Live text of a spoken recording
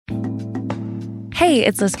Hey,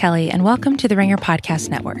 it's Liz Kelly, and welcome to the Ringer Podcast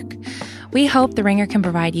Network. We hope the Ringer can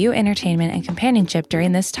provide you entertainment and companionship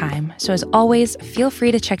during this time. So as always, feel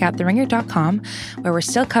free to check out theringer.com, where we're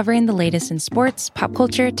still covering the latest in sports, pop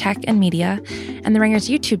culture, tech, and media. And the Ringer's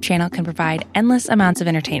YouTube channel can provide endless amounts of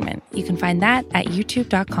entertainment. You can find that at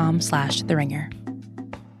youtube.com/theringer.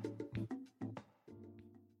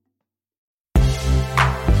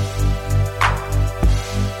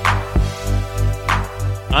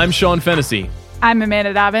 I'm Sean Fennessy. I'm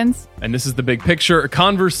Amanda Dobbins. And this is The Big Picture, a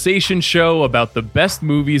conversation show about the best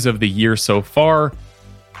movies of the year so far,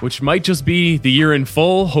 which might just be the year in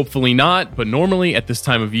full, hopefully not, but normally at this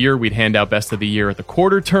time of year, we'd hand out Best of the Year at the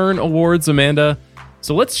Quarter Turn Awards, Amanda.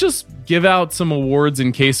 So let's just give out some awards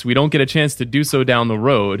in case we don't get a chance to do so down the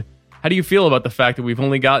road. How do you feel about the fact that we've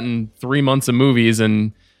only gotten 3 months of movies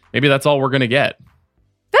and maybe that's all we're going to get?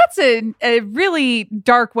 That's a really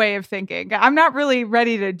dark way of thinking. I'm not really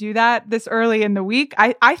ready to do that this early in the week.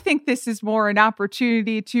 I think this is more an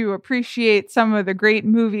opportunity to appreciate some of the great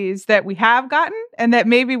movies that we have gotten and that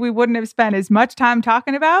maybe we wouldn't have spent as much time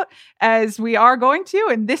talking about as we are going to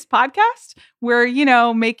in this podcast. We're,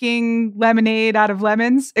 making lemonade out of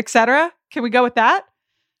lemons, etc. Can we go with that?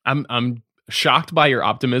 I'm shocked by your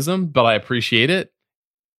optimism, but I appreciate it.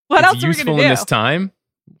 What else are we going to do? Useful in this time.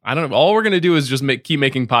 I don't know. All we're going to do is just keep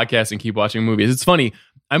making podcasts and keep watching movies. It's funny.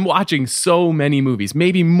 I'm watching so many movies,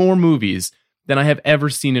 maybe more movies than I have ever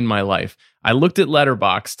seen in my life. I looked at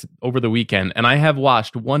Letterboxd over the weekend and I have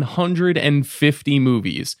watched 150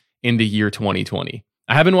 movies in the year 2020.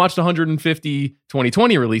 I haven't watched 150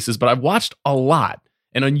 2020 releases, but I've watched a lot,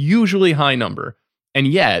 an unusually high number. And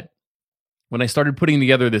yet, when I started putting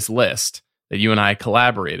together this list that you and I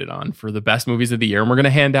collaborated on for the best movies of the year, and we're going to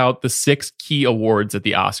hand out the 6 key awards at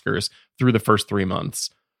the Oscars through the first 3 months,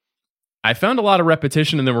 I found a lot of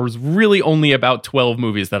repetition, and there was really only about 12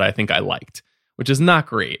 movies that I think I liked, which is not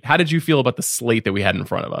great. How did you feel about the slate that we had in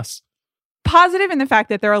front of us? Positive in the fact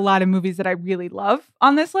that there are a lot of movies that I really love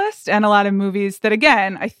on this list, and a lot of movies that,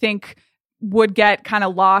 again, I think would get kind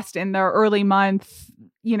of lost in the early month,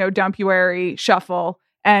 dumpuary shuffle,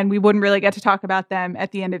 and we wouldn't really get to talk about them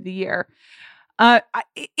at the end of the year.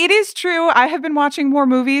 It is true. I have been watching more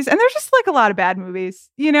movies and there's just like a lot of bad movies,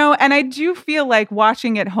 and I do feel like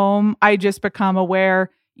watching at home, I just become aware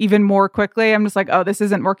even more quickly. I'm just like, oh, this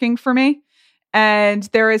isn't working for me. And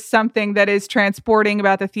there is something that is transporting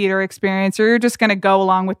about the theater experience, or you're just going to go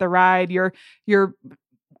along with the ride. You're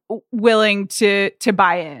willing to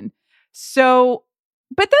buy in. So,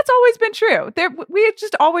 but that's always been true. We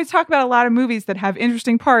just always talk about a lot of movies that have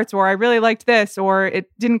interesting parts, or I really liked this, or it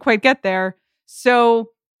didn't quite get there.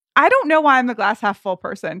 So I don't know why I'm the glass half full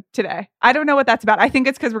person today. I don't know what that's about. I think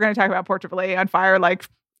it's because we're going to talk about Portrait of a Lady on Fire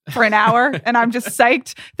for an hour, and I'm just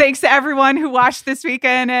psyched. Thanks to everyone who watched this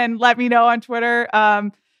weekend and let me know on Twitter.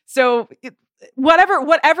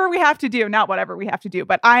 Whatever we have to do, not whatever we have to do,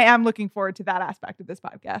 but I am looking forward to that aspect of this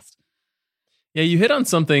podcast. Yeah, you hit on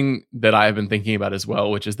something that I've been thinking about as well,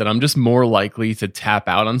 which is that I'm just more likely to tap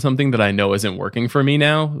out on something that I know isn't working for me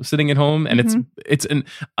now, sitting at home. And it's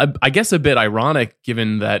I guess a bit ironic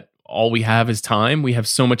given that all we have is time. We have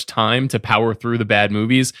so much time to power through the bad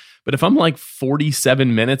movies. But if I'm like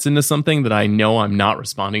 47 minutes into something that I know I'm not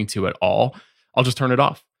responding to at all, I'll just turn it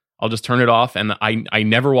off. And I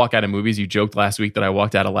never walk out of movies. You joked last week that I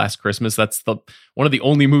walked out of Last Christmas. That's one of the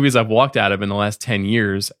only movies I've walked out of in the last 10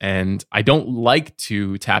 years. And I don't like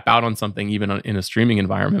to tap out on something even in a streaming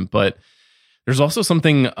environment. But there's also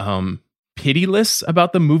something pitiless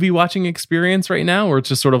about the movie watching experience right now, where it's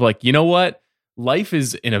just sort of like, you know what? Life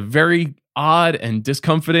is in a very odd and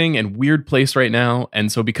discomforting and weird place right now.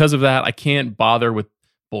 And so because of that, I can't bother with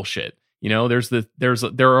bullshit.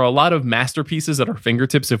 There are a lot of masterpieces at our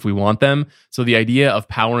fingertips if we want them. So the idea of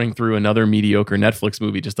powering through another mediocre Netflix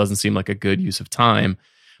movie just doesn't seem like a good use of time.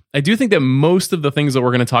 I do think that most of the things that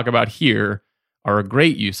we're going to talk about here are a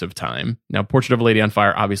great use of time. Now, Portrait of a Lady on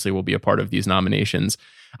Fire obviously will be a part of these nominations.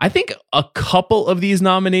 I think a couple of these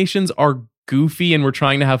nominations are goofy and we're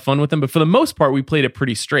trying to have fun with them, but for the most part, we played it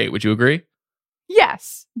pretty straight. Would you agree?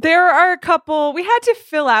 Yes, there are a couple. We had to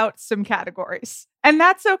fill out some categories, and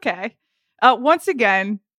that's okay. Once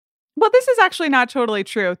again, well, this is actually not totally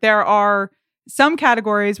true. There are some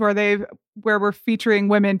categories where we're featuring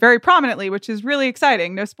women very prominently, which is really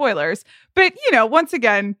exciting. No spoilers. But, once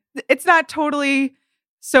again, it's not totally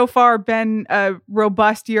so far been a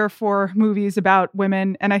robust year for movies about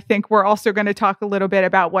women. And I think we're also going to talk a little bit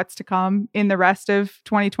about what's to come in the rest of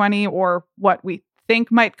 2020, or what we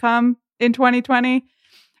think might come in 2020.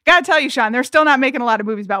 Gotta tell you, Sean, they're still not making a lot of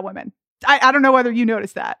movies about women. I don't know whether you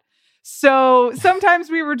noticed that. So sometimes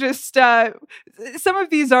we were just, some of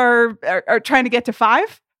these are trying to get to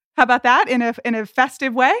 5. How about that in a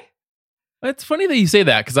festive way? It's funny that you say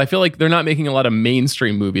that, because I feel like they're not making a lot of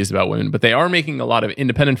mainstream movies about women, but they are making a lot of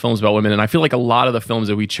independent films about women. And I feel like a lot of the films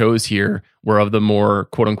that we chose here were of the more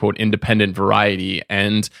quote unquote independent variety.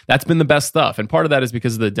 And that's been the best stuff. And part of that is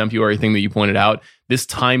because of the Dumpuary thing that you pointed out. This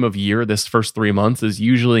time of year, this first 3 months, is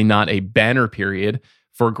usually not a banner period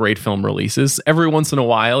for great film releases. Every once in a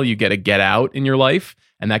while, you get a Get Out in your life,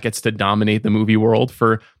 and that gets to dominate the movie world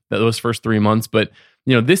for those first 3 months. But,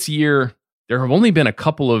 this year, there have only been a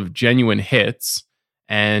couple of genuine hits,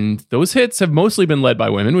 and those hits have mostly been led by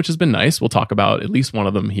women, which has been nice. We'll talk about at least one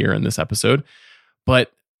of them here in this episode.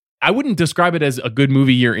 But I wouldn't describe it as a good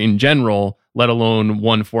movie year in general, let alone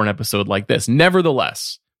one for an episode like this.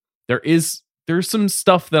 Nevertheless, there's some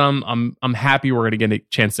stuff that I'm happy we're going to get a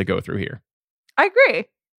chance to go through here. I agree.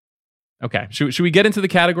 Okay, should we get into the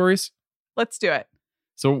categories? Let's do it.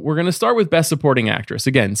 So we're going to start with Best Supporting Actress.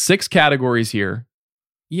 Again, 6 categories here.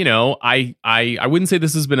 I wouldn't say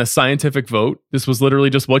this has been a scientific vote. This was literally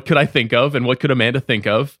just what could I think of and what could Amanda think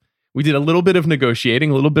of. We did a little bit of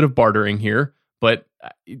negotiating, a little bit of bartering here, but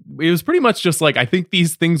it was pretty much just like, I think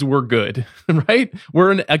these things were good, right?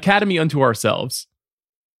 We're an academy unto ourselves.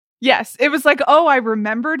 Yes, it was like, oh, I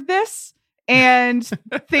remembered this and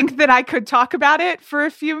think that I could talk about it for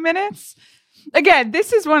a few minutes. Again,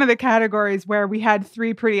 this is one of the categories where we had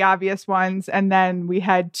 3 pretty obvious ones, and then we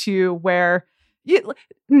had 2 where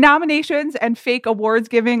nominations and fake awards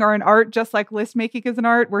giving are an art, just like list making is an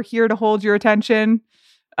art. We're here to hold your attention.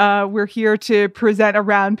 We're here to present a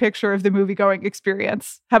round picture of the movie going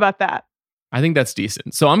experience. How about that? I think that's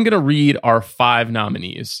decent. So I'm going to read our 5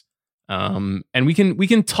 nominees. And we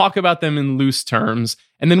can talk about them in loose terms,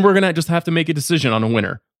 and then we're going to just have to make a decision on a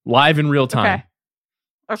winner live in real time.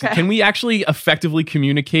 Okay. Can we actually effectively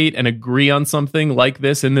communicate and agree on something like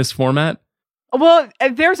this in this format? Well,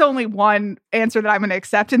 there's only one answer that I'm going to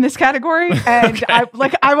accept in this category, and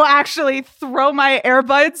okay. I will actually throw my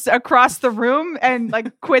earbuds across the room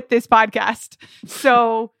and quit this podcast.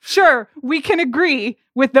 So, sure, we can agree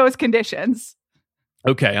with those conditions.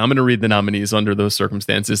 Okay, I'm going to read the nominees under those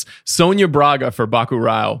circumstances. Sonia Braga for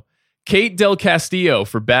Bacurau, Kate Del Castillo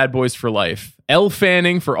for Bad Boys for Life, Elle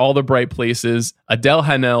Fanning for All the Bright Places, Adele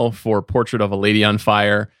Haenel for Portrait of a Lady on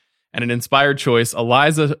Fire, and an inspired choice,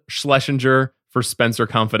 Eliza Schlesinger for Spencer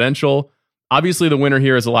Confidential. Obviously, the winner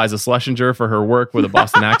here is Eliza Schlesinger for her work with a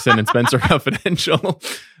Boston accent in Spencer Confidential.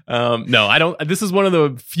 No, I don't. This is one of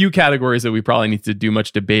the few categories that we probably need to do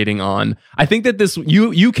much debating on. I think that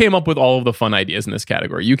you came up with all of the fun ideas in this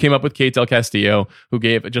category. You came up with Kate Del Castillo, who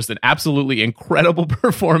gave just an absolutely incredible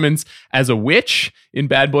performance as a witch in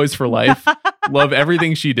Bad Boys for Life. Love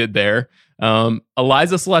everything she did there.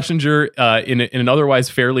 Eliza Schlesinger in an otherwise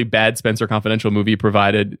fairly bad Spencer Confidential movie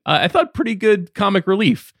provided, I thought, pretty good comic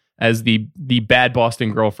relief as the bad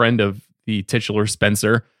Boston girlfriend of the titular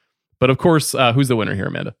Spencer. But of course, who's the winner here,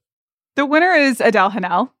 Amanda? The winner is Adele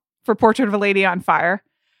Haenel for Portrait of a Lady on Fire.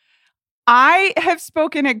 I have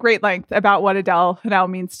spoken at great length about what Adele Haenel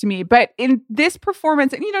means to me, but in this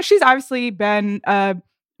performance, she's obviously been a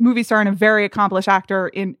movie star and a very accomplished actor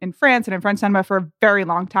in France and in French cinema for a very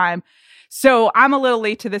long time. So I'm a little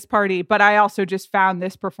late to this party, but I also just found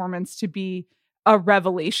this performance to be a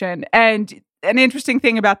revelation. And an interesting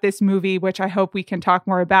thing about this movie, which I hope we can talk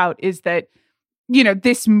more about, is that,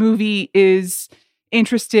 this movie is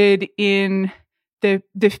interested in the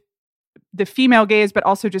female gaze, but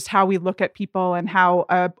also just how we look at people and how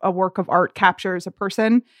a work of art captures a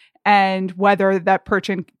person, and whether that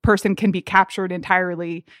person can be captured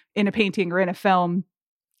entirely in a painting or in a film,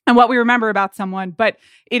 and what we remember about someone. But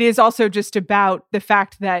it is also just about the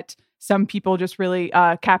fact that some people just really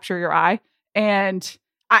capture your eye. And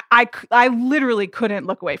I literally couldn't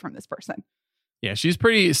look away from this person. Yeah, she's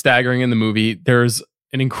pretty staggering in the movie. There's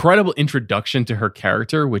an incredible introduction to her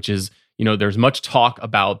character, which is, there's much talk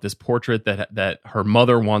about this portrait that her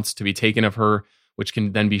mother wants to be taken of her, which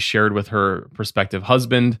can then be shared with her prospective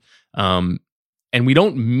husband. And we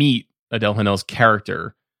don't meet Adele Haenel's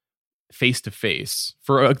character face to face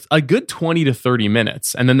for a good 20 to 30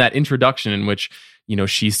 minutes. And then that introduction in which,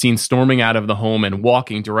 she's seen storming out of the home and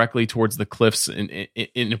walking directly towards the cliffs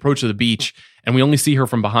in approach to the beach. And we only see her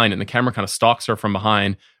from behind, and the camera kind of stalks her from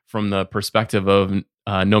behind from the perspective of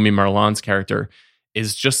Nomi Marlan's character,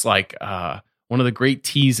 is just like one of the great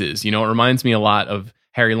teases. It reminds me a lot of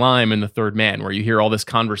Harry Lime in The Third Man, where you hear all this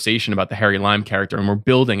conversation about the Harry Lime character, and we're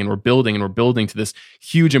building and we're building and we're building to this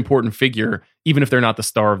huge important figure, even if they're not the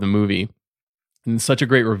star of the movie. And it's such a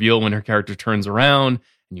great reveal when her character turns around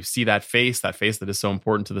and you see that face that is so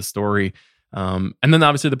important to the story. And then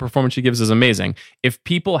obviously the performance she gives is amazing. If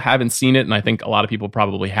people haven't seen it, and I think a lot of people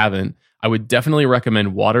probably haven't, I would definitely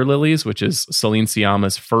recommend Water Lilies, which is Celine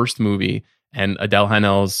Sciamma's first movie and Adele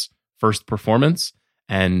Haenel's first performance.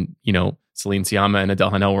 And, you know, Celine Sciamma and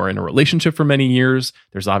Adele Haenel were in a relationship for many years.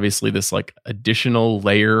 There's obviously this like additional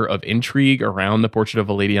layer of intrigue around the Portrait of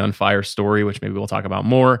a Lady on Fire story, which maybe we'll talk about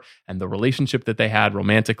more, and the relationship that they had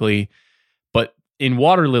romantically. But in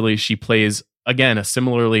Water Lilies, she plays, again,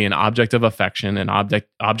 similarly an object of affection, an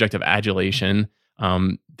object of adulation.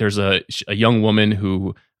 There's a young woman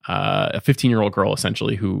who, a 15-year-old girl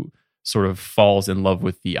essentially, who sort of falls in love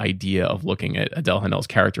with the idea of looking at Adele Haenel's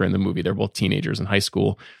character in the movie. They're both teenagers in high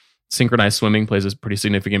school. Synchronized swimming plays a pretty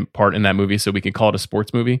significant part in that movie, so we can call it a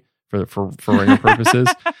sports movie for Ringer purposes.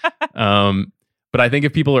 But I think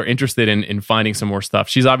if people are interested in finding some more stuff,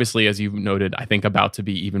 she's obviously, as you've noted, I think about to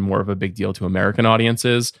be even more of a big deal to American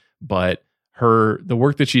audiences. But the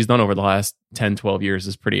work that she's done over the last 10, 12 years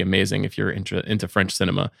is pretty amazing if you're into French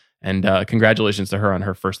cinema. And congratulations to her on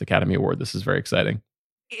her first Academy Award. This is very exciting.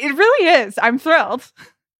 It really is. I'm thrilled.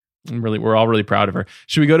 We're all really proud of her.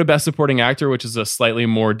 Should we go to Best Supporting Actor, which is a slightly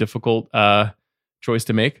more difficult choice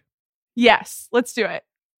to make? Yes, let's do it.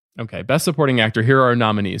 Okay, Best Supporting Actor. Here are our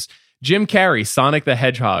nominees: Jim Carrey, Sonic the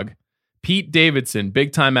Hedgehog; Pete Davidson,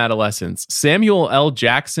 Big Time Adolescence; Samuel L.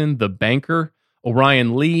 Jackson, The Banker;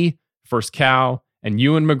 Orion Lee, First Cow; and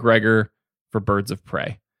Ewan McGregor for Birds of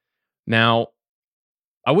Prey. Now,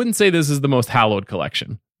 I wouldn't say this is the most hallowed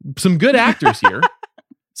collection. Some good actors here.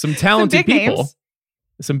 Some talented people. Names.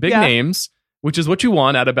 Some big names, which is what you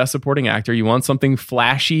want out of Best Supporting Actor. You want something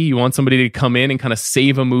flashy. You want somebody to come in and kind of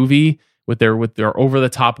save a movie with their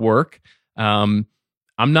over-the-top work. I'm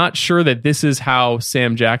not sure that this is how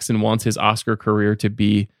Sam Jackson wants his Oscar career to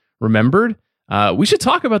be remembered. We should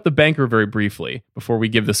talk about The Banker very briefly before we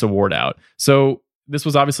give this award out. So this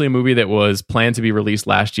was obviously a movie that was planned to be released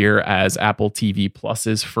last year as Apple TV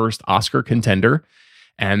Plus's first Oscar contender.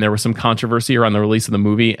 And there was some controversy around the release of the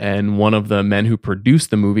movie. And one of the men who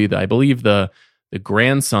produced the movie, I believe the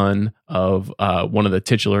grandson of one of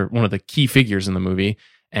the key figures in the movie,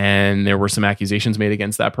 and there were some accusations made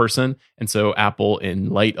against that person. And so Apple, in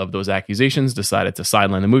light of those accusations, decided to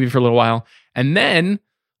sideline the movie for a little while. And then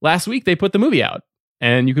last week, they put the movie out,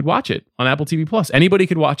 and you could watch it on Apple TV Plus. Anybody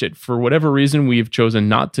could watch it. For whatever reason, we've chosen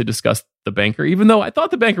not to discuss The Banker, even though I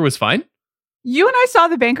thought The Banker was fine. You and I saw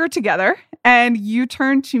The Banker together, and you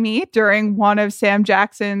turned to me during one of Sam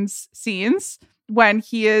Jackson's scenes when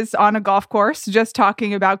he is on a golf course just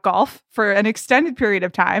talking about golf for an extended period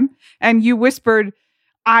of time. And you whispered,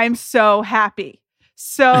 "I'm so happy."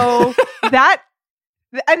 So that,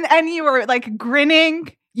 and you were like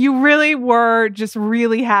grinning. You really were just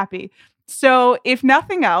really happy. So if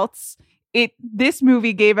nothing else, this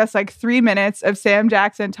movie gave us like 3 minutes of Sam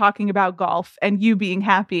Jackson talking about golf and you being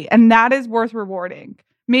happy. And that is worth rewarding.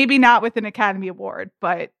 Maybe not with an Academy Award,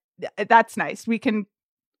 but that's nice. We can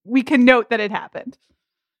note that it happened.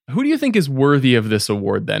 Who do you think is worthy of this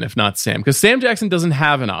award then, if not Sam? Because Sam Jackson doesn't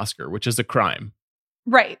have an Oscar, which is a crime.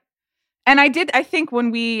 Right. And I think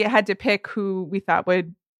when we had to pick who we thought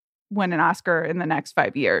would win an Oscar in the next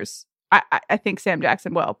 5 years, I think Sam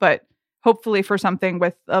Jackson will, but hopefully for something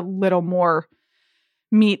with a little more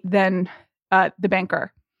meat than The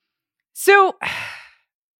Banker. So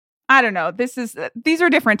I don't know. These are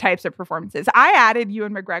different types of performances. I added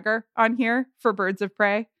Ewan McGregor on here for Birds of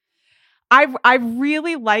Prey. I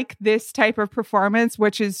really like this type of performance,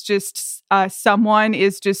 which is just someone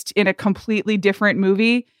is just in a completely different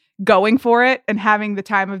movie, going for it and having the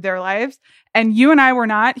time of their lives. And you and I were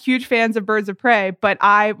not huge fans of Birds of Prey, but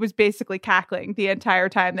I was basically cackling the entire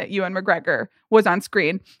time that Ewan McGregor was on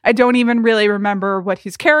screen. I don't even really remember what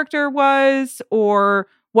his character was or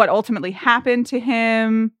what ultimately happened to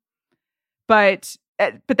him, but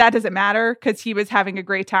that doesn't matter because he was having a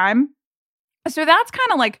great time. So that's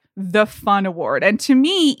kind of like the fun award. And to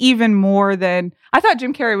me, even more than, I thought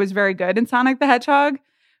Jim Carrey was very good in Sonic the Hedgehog,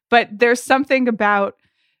 but there's something about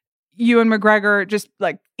Ewan McGregor just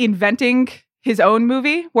like inventing his own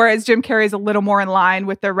movie, whereas Jim Carrey is a little more in line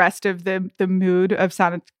with the rest of the mood of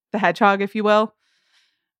Sonic the Hedgehog, if you will.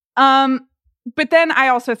 But then I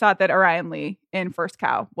also thought that Orion Lee in First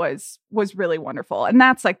Cow was really wonderful. And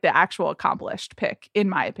that's like the actual accomplished pick, in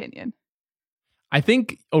my opinion. I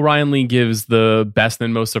think Orion Lee gives the best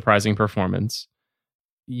and most surprising performance.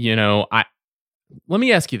 You know, let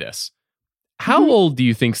me ask you this. How old do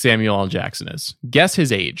you think Samuel L. Jackson is? Guess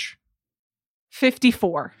his age.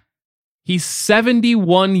 54. He's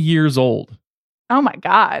 71 years old. Oh my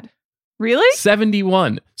God. Really?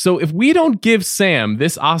 71. So if we don't give Sam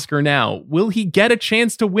this Oscar now, will he get a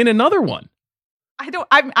chance to win another one?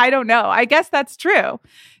 I don't know. I guess that's true.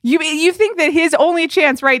 You think that his only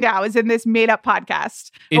chance right now is in this made up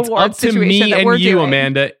podcast it's award up to situation me that and we're you, doing.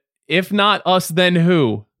 Amanda. If not us, then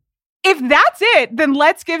who? If that's it, then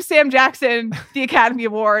let's give Sam Jackson the Academy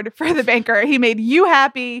Award for The Banker. He made you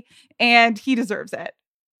happy and he deserves it.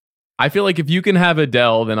 I feel like if you can have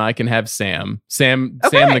Adele, then I can have Sam. Sam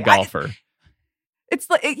Okay, the golfer. It's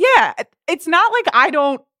like, yeah, it's not like I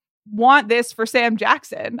don't want this for Sam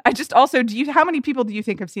Jackson. I just also, how many people do you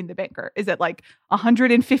think have seen The Banker? Is it like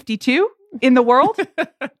 152 in the world?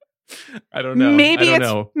 I don't know.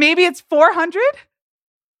 Maybe it's 400.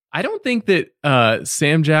 I don't think that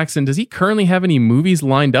Sam Jackson, does he currently have any movies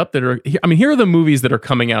lined up that are, I mean, here are the movies that are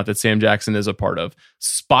coming out that Sam Jackson is a part of.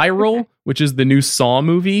 Spiral, which is the new Saw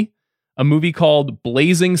movie, a movie called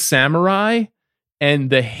Blazing Samurai, and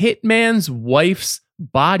The Hitman's Wife's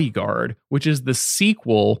Bodyguard, which is the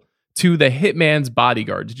sequel to The Hitman's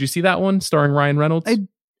Bodyguard. Did you see that one starring Ryan Reynolds?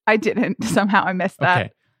 I didn't. Somehow I missed that.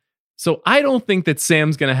 Okay. So I don't think that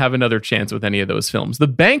Sam's going to have another chance with any of those films. The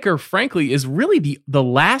Banker, frankly, is really the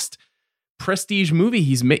last prestige movie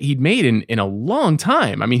he'd made in a long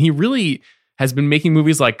time. I mean, he really has been making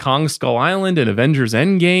movies like Kong Skull Island and Avengers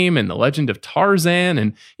Endgame and The Legend of Tarzan.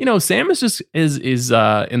 And, you know, Sam is just is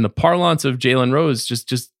in the parlance of Jalen Rose,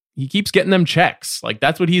 just he keeps getting them checks. Like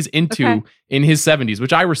that's what he's into in his 70s,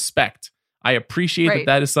 which I respect. I appreciate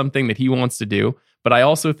that is something that he wants to do. But I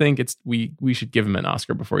also think we should give him an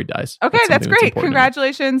Oscar before he dies. Okay, that's great.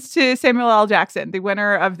 Congratulations to Samuel L. Jackson, the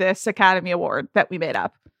winner of this Academy Award that we made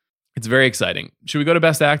up. It's very exciting. Should we go to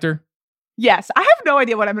Best Actor? Yes. I have no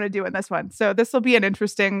idea what I'm going to do in this one. So this will be an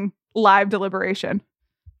interesting live deliberation.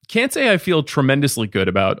 Can't say I feel tremendously good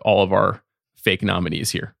about all of our fake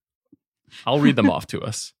nominees here. I'll read them off to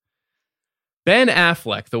us. Ben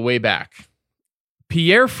Affleck, The Way Back.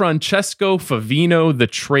 Pier Francesco Favino, The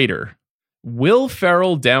Traitor. Will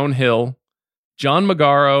Ferrell, Downhill. John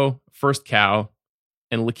Magaro, First Cow.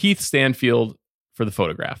 And Lakeith Stanfield for The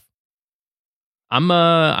Photograph. I'm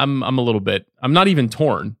a little bit, I'm not even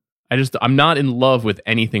torn. I'm not in love with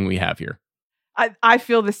anything we have here. I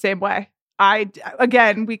feel the same way.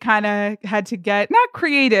 We kind of had to get, not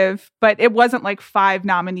creative, but it wasn't like 5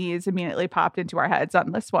 nominees immediately popped into our heads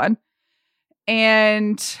on this one.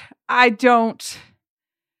 And I don't,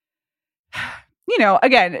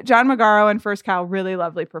 again, John Magaro and First Cow, really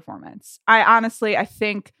lovely performance. I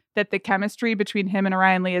think that the chemistry between him and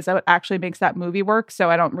Orion Lee is what actually makes that movie work. So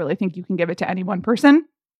I don't really think you can give it to any one person.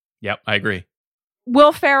 Yep, I agree.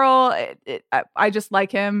 Will Ferrell, I just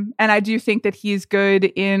like him. And I do think that he's good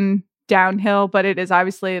in Downhill, but it is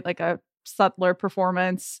obviously like a subtler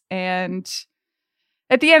performance. And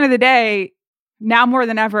at the end of the day, now more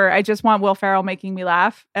than ever, I just want Will Ferrell making me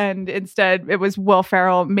laugh. And instead, it was Will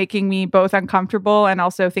Ferrell making me both uncomfortable and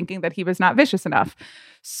also thinking that he was not vicious enough.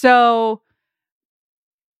 So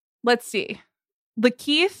let's see.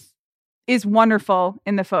 Lakeith is wonderful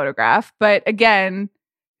in The Photograph. But again,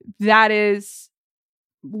 that is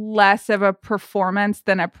less of a performance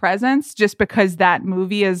than a presence, just because that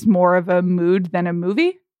movie is more of a mood than a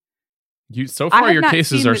movie. So far, your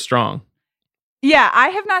cases are strong. Yeah, I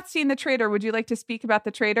have not seen The Traitor. Would you like to speak about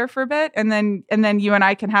The Traitor for a bit, and then you and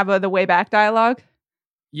I can have the way back dialogue?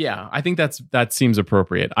 Yeah, I think that seems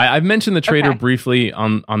appropriate. I've mentioned The Traitor briefly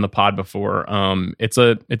on the pod before. It's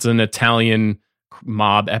an Italian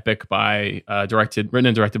mob epic written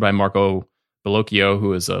and directed by Marco Bellocchio,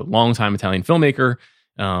 who is a longtime Italian filmmaker.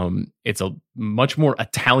 It's a much more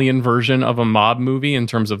Italian version of a mob movie in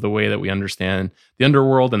terms of the way that we understand the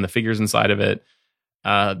underworld and the figures inside of it.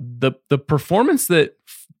 The performance that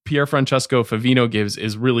Pier Francesco Favino gives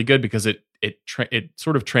is really good because it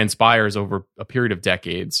sort of transpires over a period of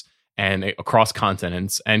decades and across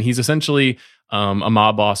continents. And he's essentially a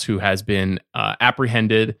mob boss who has been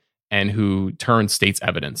apprehended and who turns state's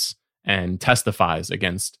evidence and testifies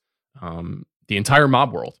against the entire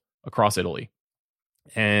mob world across Italy,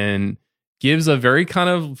 and gives a very kind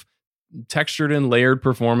of textured and layered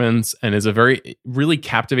performance and is a very, really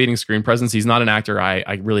captivating screen presence. He's not an actor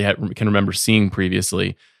I really can remember seeing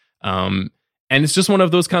previously. And it's just one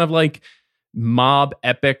of those kind of like mob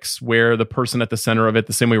epics where the person at the center of it,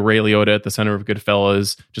 the same way Ray Liotta at the center of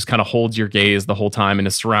Goodfellas, just kind of holds your gaze the whole time and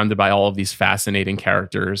is surrounded by all of these fascinating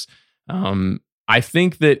characters. I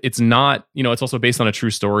think that it's not, it's also based on a true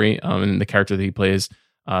story. And the character that he plays,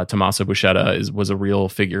 Tommaso Buscetta, was a real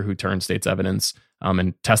figure who turned state's evidence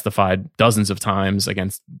and testified dozens of times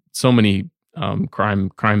against so many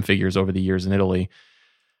crime figures over the years in Italy.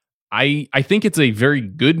 I think it's a very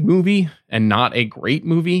good movie and not a great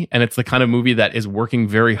movie. And it's the kind of movie that is working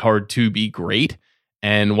very hard to be great.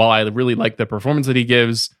 And while I really like the performance that he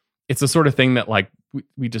gives, it's the sort of thing that like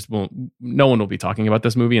we just won't, no one will be talking about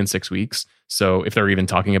this movie in 6 weeks. So if they're even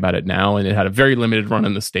talking about it now, and it had a very limited run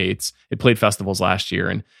in the States, it played festivals last year.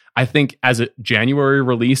 And I think as a January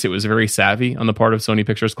release, it was very savvy on the part of Sony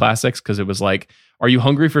Pictures Classics, because it was like, are you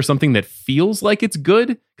hungry for something that feels like it's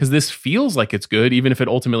good? Because this feels like it's good, even if it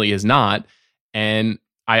ultimately is not. And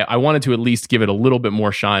I wanted to at least give it a little bit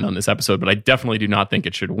more shine on this episode, but I definitely do not think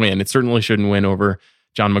it should win. It certainly shouldn't win over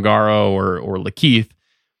John Magaro or Lakeith.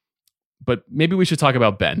 But maybe we should talk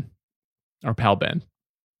about Ben, our pal Ben.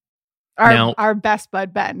 Our best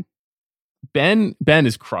bud Ben. Ben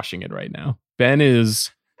is crushing it right now. Ben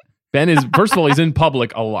is first of all, he's in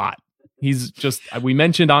public a lot. He's just, we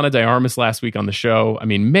mentioned Ana de Armas last week on the show. I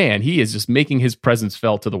mean, man, he is just making his presence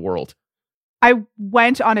felt to the world. I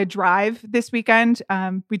went on a drive this weekend.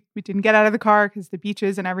 We didn't get out of the car because the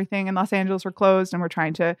beaches and everything in Los Angeles were closed, and we're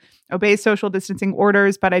trying to obey social distancing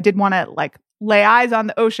orders. But I did want to like lay eyes on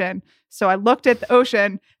the ocean. So I looked at the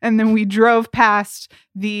ocean, and then we drove past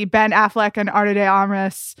the Ben Affleck and Ana de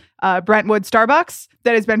Armas Brentwood Starbucks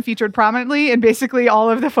that has been featured prominently in basically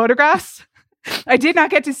all of the photographs. I did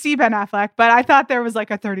not get to see Ben Affleck, but I thought there was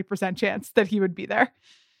like a 30% chance that he would be there.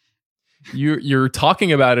 You're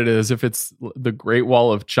talking about it as if it's the Great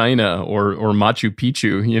Wall of China or Machu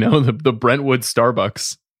Picchu, you know, the Brentwood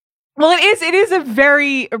Starbucks. Well, it is a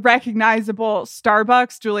very recognizable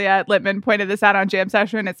Starbucks. Juliet Littman pointed this out on Jam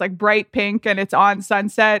Session. It's like bright pink and it's on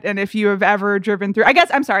Sunset. And if you have ever driven through,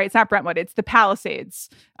 it's not Brentwood, it's the Palisades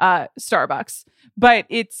Starbucks. But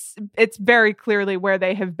it's very clearly where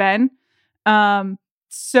they have been.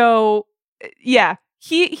 So yeah,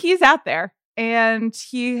 he's out there. And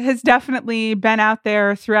he has definitely been out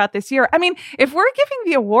there throughout this year. I mean, if we're giving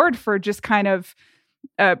the award for just kind of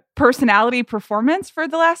personality performance for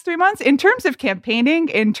the last 3 months, in terms of campaigning,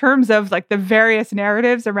 in terms of like the various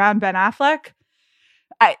narratives around Ben Affleck,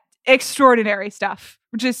 extraordinary stuff.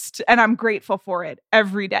 And I'm grateful for it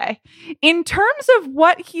every day. In terms of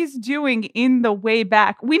what he's doing in The Way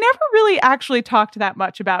Back, we never really actually talked that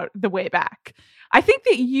much about The Way Back. I think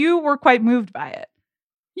that you were quite moved by it.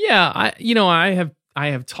 Yeah, I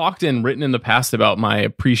have talked and written in the past about my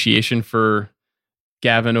appreciation for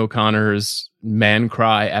Gavin O'Connor's man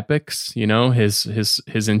cry epics, you know, his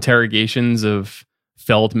interrogations of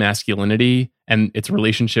felt masculinity and its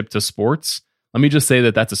relationship to sports. Let me just say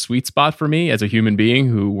that that's a sweet spot for me as a human being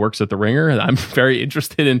who works at The Ringer. I'm very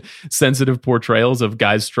interested in sensitive portrayals of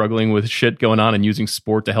guys struggling with shit going on and using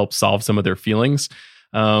sport to help solve some of their feelings.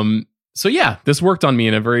 So yeah, this worked on me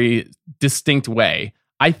in a very distinct way.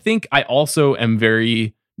 I think I also am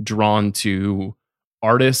very drawn to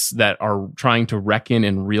artists that are trying to reckon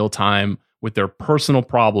in real time with their personal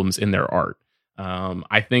problems in their art.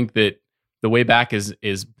 I think that The Way Back is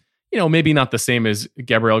you know, maybe not the same as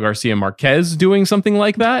Gabriel Garcia Marquez doing something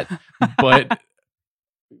like that, but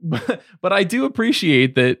I do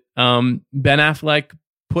appreciate that Ben Affleck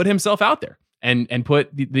put himself out there and put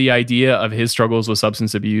the idea of his struggles with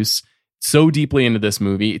substance abuse so deeply into this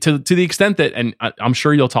movie to the extent that, and I'm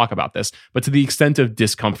sure you'll talk about this, but to the extent of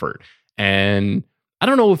discomfort. And I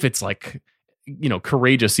don't know if it's like, you know,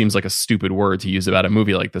 courageous seems like a stupid word to use about a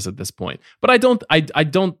movie like this at this point, but I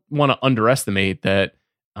don't want to underestimate that.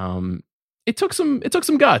 It took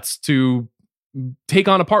some guts to take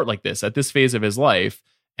on a part like this at this phase of his life.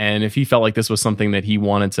 And if he felt like this was something that he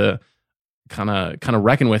wanted to kind of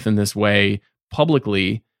reckon with in this way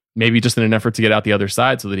publicly, maybe just in an effort to get out the other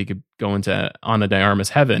side so that he could go into Ana de Armas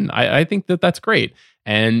heaven, I think that that's great.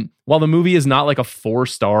 And while the movie is not like a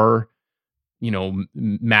 4-star, you know,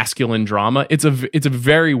 masculine drama, it's a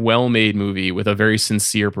very well-made movie with a very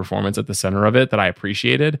sincere performance at the center of it that I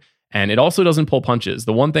appreciated. And it also doesn't pull punches.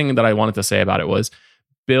 The one thing that I wanted to say about it was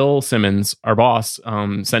Bill Simmons, our boss,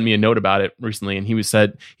 sent me a note about it recently, and he was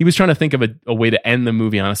trying to think of a way to end the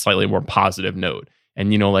movie on a slightly more positive note.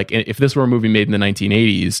 And, you know, like if this were a movie made in the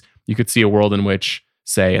 1980s, you could see a world in which,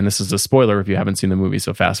 say, and this is a spoiler if you haven't seen the movie,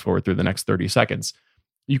 so fast forward through the next 30 seconds,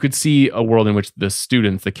 you could see a world in which the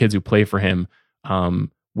students, the kids who play for him,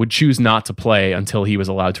 would choose not to play until he was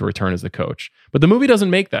allowed to return as the coach. But the movie doesn't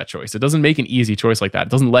make that choice. It doesn't make an easy choice like that. It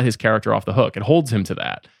doesn't let his character off the hook. It holds him to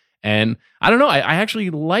that. And I don't know, I actually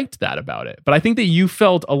liked that about it. But I think that you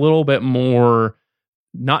felt a little bit more,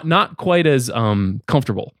 not quite as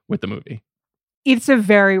comfortable with the movie. It's a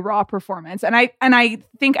very raw performance. And I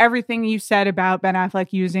think everything you said about Ben Affleck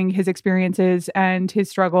using his experiences and his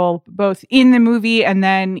struggle, both in the movie and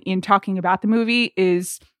then in talking about the movie,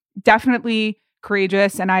 is definitely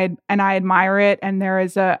courageous, and I admire it. And there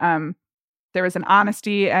is an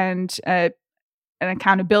honesty and an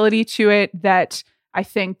accountability to it that I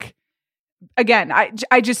think again,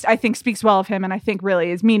 I think speaks well of him, and I think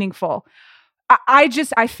really is meaningful.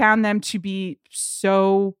 I found them to be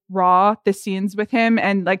so raw, the scenes with him,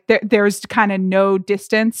 and like there's kind of no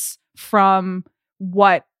distance from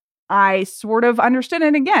what I sort of understood.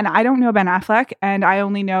 And again, I don't know Ben Affleck, and I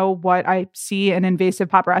only know what I see in invasive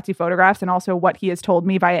paparazzi photographs and also what he has told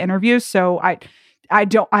me via interviews. So I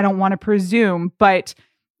don't want to presume, but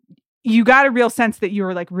you got a real sense that you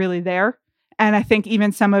were like really there. And I think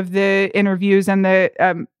even some of the interviews and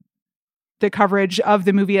the coverage of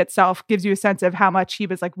the movie itself gives you a sense of how much he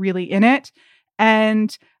was like really in it.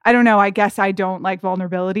 And I don't know, I guess I don't like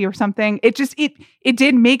vulnerability or something. It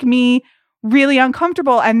did make me really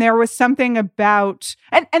uncomfortable. And there was something about,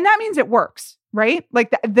 and that means it works, right?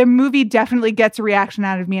 Like the movie definitely gets a reaction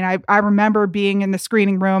out of me. And I remember being in the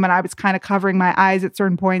screening room and I was kind of covering my eyes at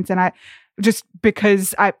certain points. And I just,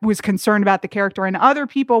 because I was concerned about the character, and other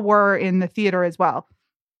people were in the theater as well.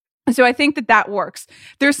 So I think that works.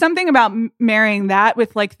 There's something about marrying that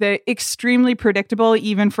with like the extremely predictable,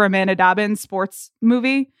 even for Amanda Dobbins, sports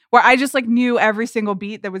movie, where I just like knew every single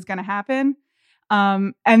beat that was going to happen.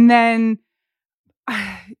 And then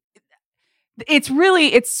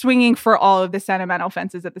it's swinging for all of the sentimental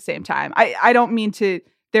fences at the same time. I don't mean to,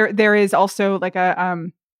 there is also like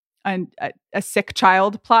a sick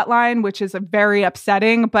child plot line, which is a very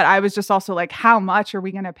upsetting, but I was just also like, how much are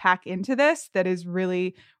we going to pack into this that is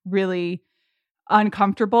really, really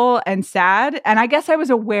uncomfortable and sad? And I guess I was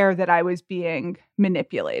aware that I was being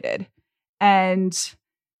manipulated, and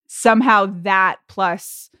somehow that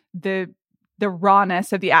plus the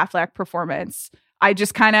rawness of the Affleck performance, I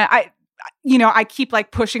just kind of, I keep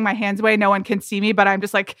like pushing my hands away. No one can see me, but I'm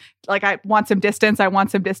just like I want some distance.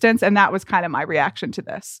 And that was kind of my reaction to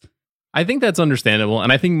this. I think that's understandable.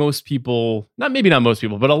 And I think most people, maybe not most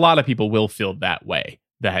people, but a lot of people will feel that way,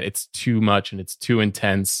 that it's too much and it's too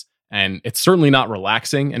intense. And it's certainly not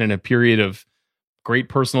relaxing. And in a period of great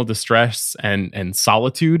personal distress and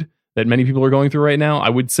solitude that many people are going through right now, I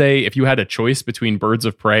would say if you had a choice between Birds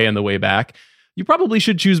of Prey and The Way Back, you probably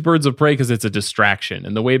should choose Birds of Prey because it's a distraction,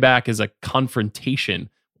 and The Way Back is a confrontation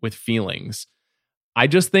with feelings. I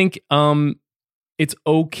just think it's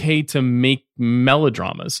okay to make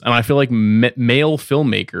melodramas, and I feel like male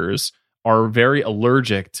filmmakers are very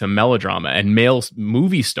allergic to melodrama, and male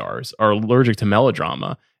movie stars are allergic to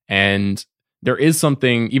melodrama. And there is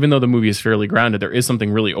something, even though the movie is fairly grounded, there is something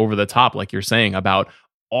really over the top, like you're saying, about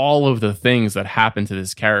all of the things that happen to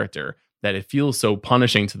this character, that it feels so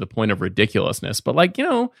punishing to the point of ridiculousness. But like,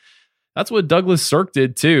 that's what Douglas Sirk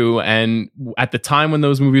did too. And at the time when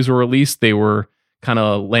those movies were released, they were kind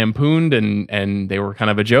of lampooned and they were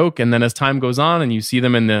kind of a joke. And then as time goes on and you see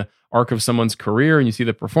them in the arc of someone's career and you see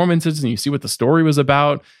the performances and you see what the story was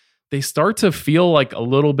about, they start to feel like a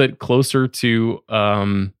little bit closer to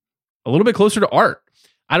art.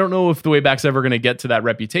 I don't know if The Way Back's ever going to get to that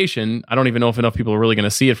reputation. I don't even know if enough people are really going to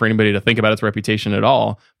see it for anybody to think about its reputation at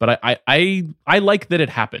all. But I like that it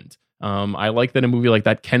happened. I like that a movie like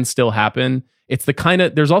that can still happen. It's the kind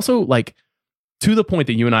of, there's also like, to the point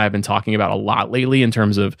that you and I have been talking about a lot lately in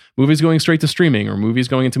terms of movies going straight to streaming or movies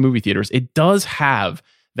going into movie theaters, it does have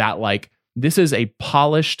that like, this is a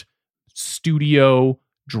polished studio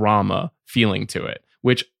drama feeling to it,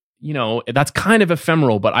 which, that's kind of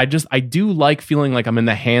ephemeral, but I do like feeling like I'm in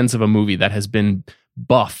the hands of a movie that has been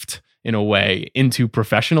buffed in a way into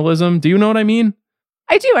professionalism. Do you know what I mean?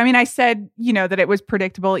 I do. I mean, I said, that it was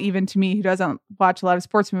predictable even to me who doesn't watch a lot of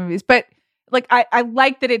sports movies, but like, I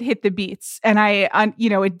like that it hit the beats, and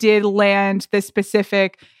it did land the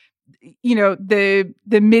specific, the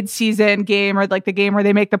mid-season game, or like the game where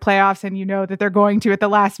they make the playoffs and that they're going to at the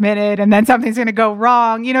last minute and then something's going to go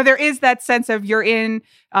wrong. There is that sense of you're in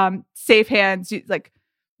safe hands. Like,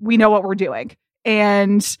 we know what we're doing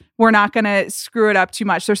and we're not going to screw it up too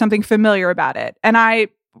much. There's something familiar about it. And I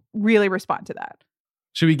really respond to that.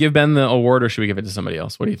 Should we give Ben the award or should we give it to somebody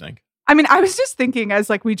else? What do you think? I mean, I was just thinking as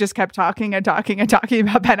like we just kept talking about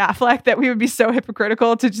Ben Affleck that we would be so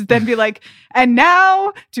hypocritical to just then be like, and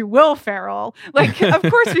now to Will Ferrell. Like, of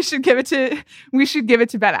course we should give it to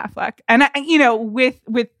Ben Affleck. And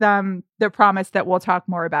with the promise that we'll talk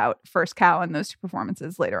more about First Cow and those two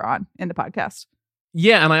performances later on in the podcast.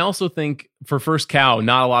 Yeah, and I also think for First Cow,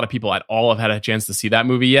 not a lot of people at all have had a chance to see that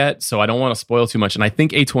movie yet, so I don't want to spoil too much. And I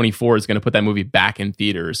think A24 is going to put that movie back in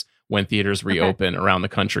theaters when theaters reopen around the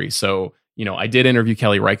country. So, I did interview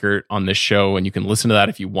Kelly Reichardt on this show, and you can listen to that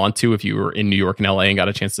if you want to, if you were in New York and LA and got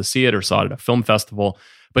a chance to see it or saw it at a film festival.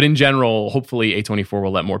 But in general, hopefully A24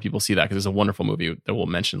 will let more people see that because it's a wonderful movie that we'll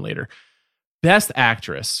mention later. Best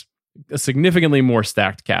Actress, a significantly more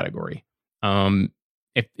stacked category.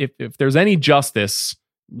 If there's any justice,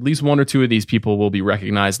 at least one or two of these people will be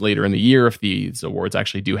recognized later in the year if these awards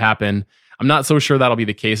actually do happen. I'm not so sure that'll be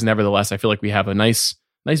the case. Nevertheless, I feel like we have a nice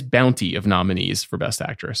bounty of nominees for Best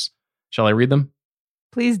Actress. Shall I read them?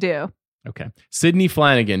 Please do. Okay. Sydney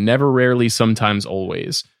Flanagan, Never, Rarely, Sometimes,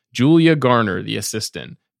 Always. Julia Garner, The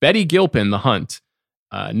Assistant. Betty Gilpin, The Hunt.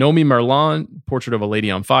 Nomi Merlan, Portrait of a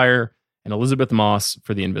Lady on Fire. And Elizabeth Moss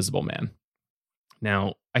for The Invisible Man.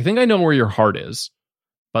 Now, I think I know where your heart is,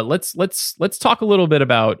 but let's talk a little bit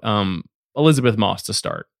about Elizabeth Moss to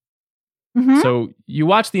start. Mm-hmm. So you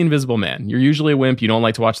watch The Invisible Man. You're usually a wimp. You don't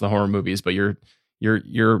like to watch the horror movies, but you're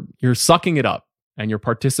sucking it up and you're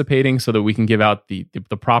participating so that we can give out the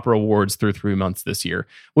proper awards through 3 months this year.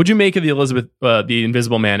 What'd you make of the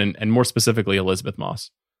Invisible Man, and more specifically Elizabeth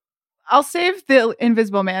Moss? I'll save the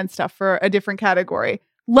Invisible Man stuff for a different category.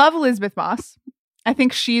 Love Elizabeth Moss. I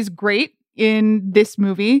think she's great in this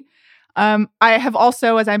movie. I have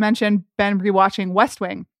also, as I mentioned, been rewatching West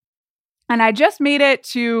Wing. And I just made it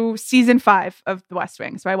to season 5 of The West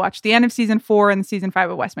Wing. So I watched the end of season 4 and season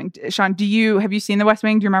 5 of West Wing. Sean, have you seen The West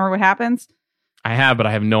Wing? Do you remember what happens? I have, but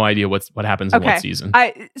I have no idea what happens in what season.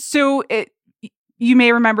 You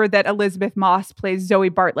may remember that Elizabeth Moss plays Zoe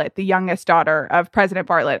Bartlett, the youngest daughter of President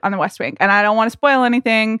Bartlett on The West Wing. And I don't want to spoil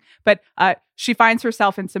anything, but she finds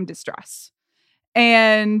herself in some distress.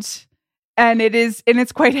 And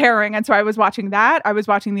it's quite harrowing. And so I was watching that. I was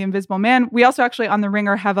watching The Invisible Man. We also actually on The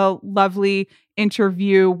Ringer have a lovely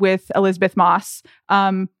interview with Elizabeth Moss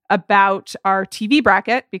about our TV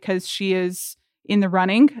bracket, because she is in the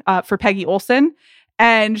running for Peggy Olson.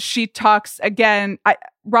 And she talks again,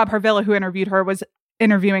 Rob Harvilla, who interviewed her, was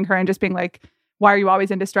interviewing her and just being like, why are you always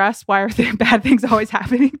in distress? Why are bad things always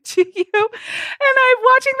happening to you? And I'm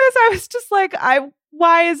watching this, I was just like,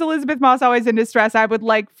 why is Elizabeth Moss always in distress? I would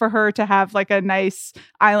like for her to have like a nice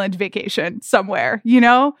island vacation somewhere, you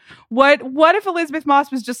know? What if Elizabeth Moss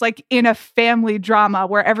was just like in a family drama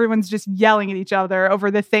where everyone's just yelling at each other over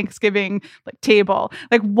the Thanksgiving table?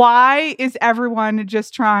 Like, why is everyone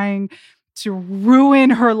just trying to ruin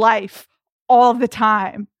her life all the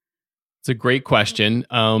time? It's a great question.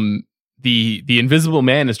 The Invisible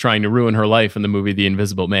Man is trying to ruin her life in the movie The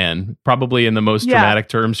Invisible Man, probably in the most dramatic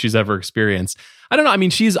terms she's ever experienced. I don't know. I mean,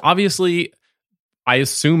 she's obviously, I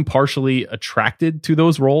assume, partially attracted to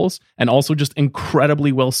those roles and also just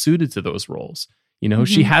incredibly well suited to those roles. You know,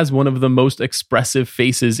 she has one of the most expressive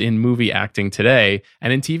faces in movie acting today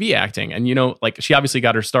and in TV acting. And, you know, like she obviously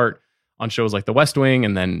got her start on shows like The West Wing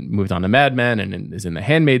and then moved on to Mad Men and is in The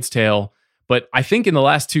Handmaid's Tale. But I think in the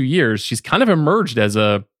last 2 years, she's kind of emerged as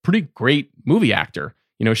a pretty great movie actor.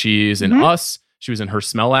 You know, she's in Us. She was in Her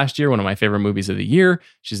Smell last year, one of my favorite movies of the year.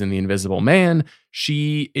 She's in The Invisible Man.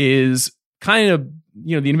 She is kind of,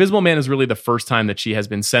 you know, The Invisible Man is really the first time that she has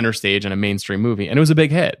been center stage in a mainstream movie. And it was a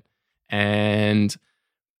big hit. And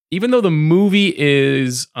even though the movie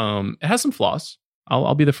is, it has some flaws.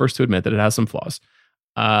 I'll be the first to admit that it has some flaws.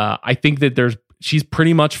 I think that she's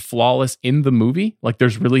pretty much flawless in the movie. Like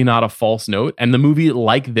there's really not a false note. And the movie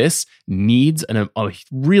like this needs a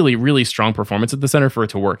really, really strong performance at the center for it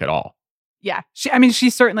to work at all. Yeah. She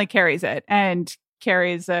certainly carries it and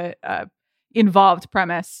carries a involved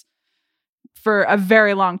premise for a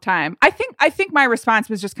very long time. I think my response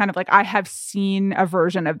was just kind of like, I have seen a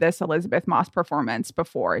version of this Elizabeth Moss performance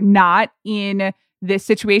before, not in this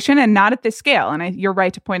situation and not at this scale. And you're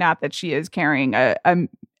right to point out that she is carrying a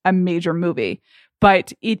major movie,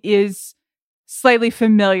 but it is slightly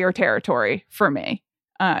familiar territory for me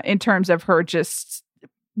in terms of her just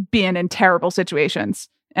being in terrible situations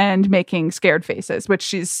and making scared faces, which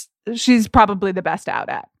she's probably the best out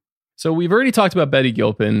at. So we've already talked about Betty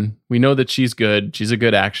Gilpin. We know that she's good. She's a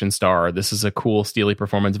good action star. This is a cool, steely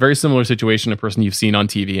performance. Very similar situation, a person you've seen on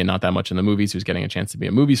TV and not that much in the movies who's getting a chance to be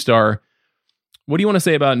a movie star. What do you want to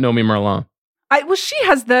say about Nomi Merlan? She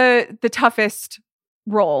has the toughest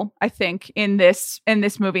role, I think, in this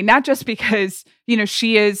movie. Not just because, you know,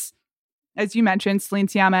 she is, as you mentioned, Celine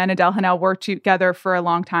Sciamma and Adele Haenel worked together for a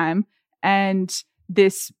long time. And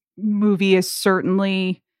this movie is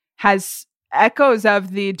certainly has echoes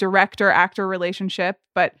of the director-actor relationship,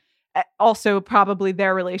 but also probably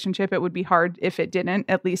their relationship. It would be hard if it didn't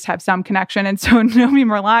at least have some connection. And so Nomi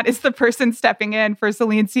Merlan is the person stepping in for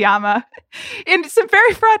Celine Sciamma in some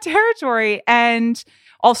very fraught territory and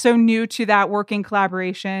also new to that working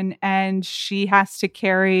collaboration. And she has to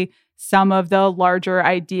carry some of the larger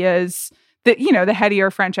ideas that, you know, the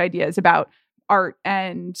headier French ideas about art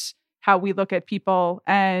and how we look at people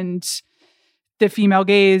and the female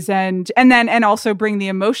gaze and also bring the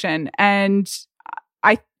emotion. And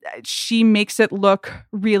she makes it look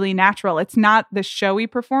really natural. It's not the showy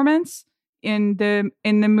performance in the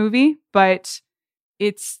movie, but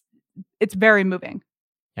it's very moving.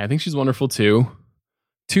 Yeah, I think she's wonderful too.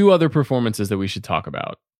 Two other performances that we should talk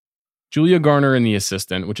about. Julia Garner in The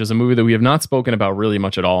Assistant, which is a movie that we have not spoken about really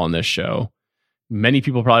much at all on this show. Many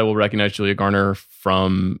people probably will recognize Julia Garner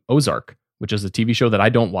from Ozark, which is a TV show that I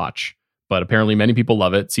don't watch, but apparently many people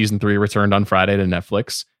love it. Season 3 returned on Friday to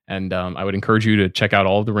Netflix, and I would encourage you to check out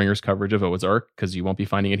all of the Ringer's coverage of Ozark because you won't be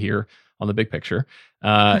finding it here on the big picture.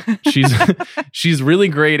 She's really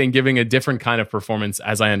great in giving a different kind of performance,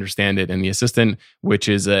 as I understand it, in The Assistant, which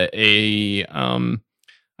is I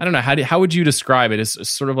don't know, how would you describe it? It's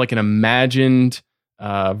sort of like an imagined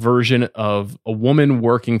version of a woman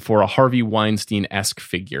working for a Harvey Weinstein-esque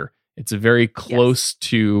figure. It's a very close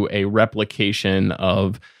to a replication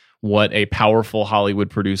of what a powerful Hollywood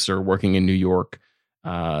producer working in New York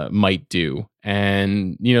might do.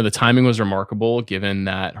 And, the timing was remarkable given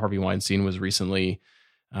that Harvey Weinstein was recently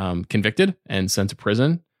convicted and sent to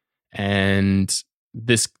prison. And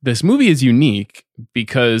this movie is unique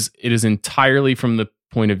because it is entirely from the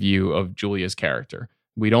point of view of Julia's character.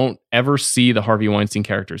 We don't ever see the Harvey Weinstein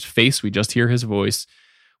character's face. We just hear his voice.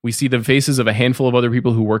 We see the faces of a handful of other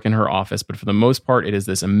people who work in her office, but for the most part, it is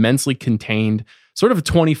this immensely contained, sort of a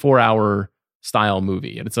 24-hour style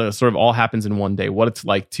movie. And it's sort of all happens in one day, what it's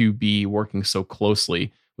like to be working so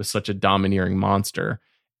closely with such a domineering monster.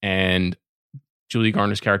 And Julia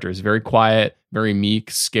Garner's character is very quiet, very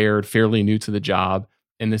meek, scared, fairly new to the job,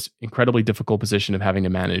 in this incredibly difficult position of having to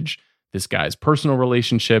manage this guy's personal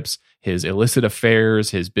relationships, his illicit affairs,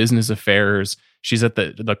 his business affairs. She's at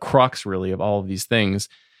the crux, really, of all of these things.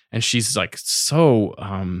 And she's like so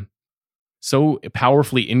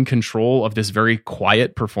powerfully in control of this very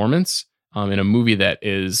quiet performance in a movie that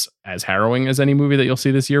is as harrowing as any movie that you'll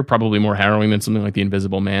see this year, probably more harrowing than something like The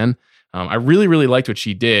Invisible Man. I really, really liked what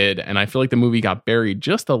she did. And I feel like the movie got buried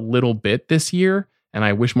just a little bit this year. And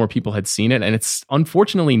I wish more people had seen it. And it's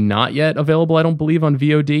unfortunately not yet available, I don't believe, on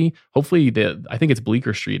VOD. Hopefully, I think it's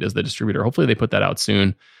Bleecker Street as the distributor. Hopefully they put that out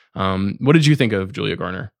soon. What did you think of Julia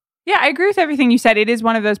Garner? Yeah, I agree with everything you said. It is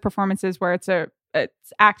one of those performances where it's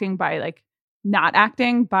acting by like not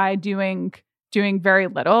acting, by doing very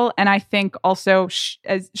little. And I think also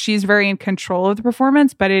she's very in control of the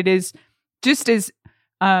performance, but it is just as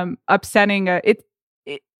upsetting.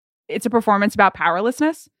 It's a performance about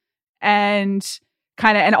powerlessness and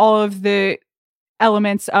all of the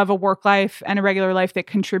elements of a work life and a regular life that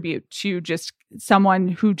contribute to just someone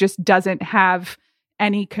who just doesn't have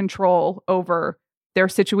any control over their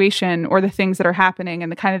situation or the things that are happening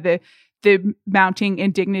and the mounting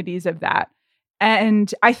indignities of that.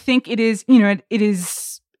 And I think it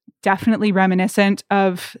is definitely reminiscent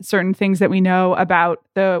of certain things that we know about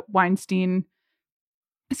the Weinstein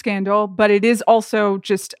scandal, but it is also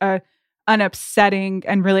just an upsetting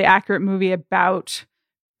and really accurate movie about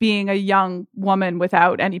being a young woman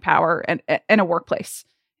without any power and in a workplace.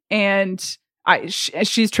 And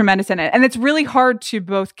she's tremendous in it. And it's really hard to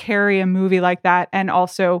both carry a movie like that and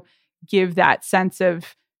also give that sense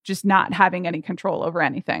of just not having any control over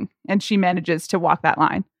anything. And she manages to walk that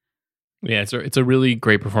line. Yeah, it's a really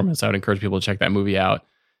great performance. I would encourage people to check that movie out.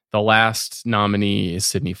 The last nominee is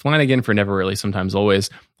Sidney Flanigan for Never Really, Sometimes Always.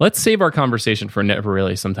 Let's save our conversation for Never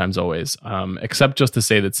Really, Sometimes Always, except just to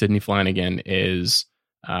say that Sidney Flanigan is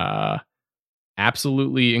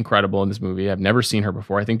absolutely incredible in this movie. I've never seen her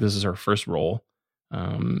before. I think this is her first role.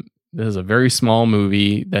 This is a very small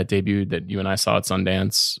movie that debuted that you and I saw at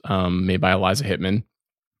Sundance, made by Eliza Hittman.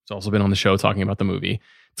 It's also been on the show talking about the movie.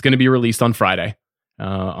 It's going to be released on Friday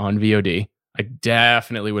on VOD. I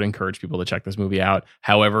definitely would encourage people to check this movie out.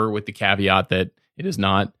 However, with the caveat that it is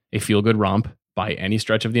not a feel-good romp by any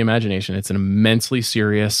stretch of the imagination. It's an immensely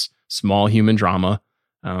serious, small human drama.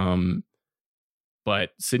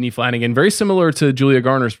 But Sidney Flanigan, very similar to Julia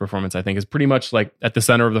Garner's performance, I think, is pretty much like at the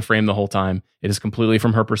center of the frame the whole time. It is completely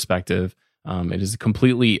from her perspective. It is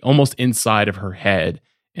completely almost inside of her head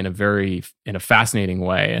in a fascinating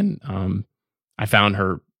way. And I found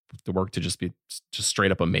the work to just be just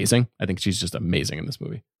straight up amazing. I think she's just amazing in this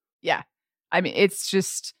movie. Yeah. I mean, it's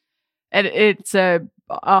a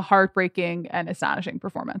heartbreaking and astonishing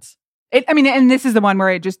performance. And this is the one where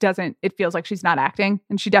it feels like she's not acting,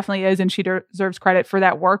 and she definitely is, and she deserves credit for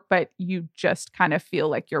that work, but you just kind of feel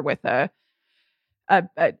like you're with a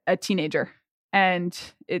teenager. And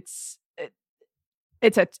it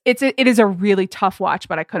is a really tough watch,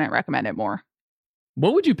 but I couldn't recommend it more.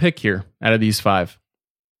 What would you pick here out of these 5?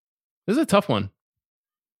 This is a tough one.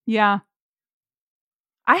 Yeah.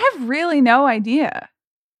 I have really no idea.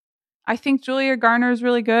 I think Julia Garner is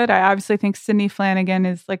really good. I obviously think Sidney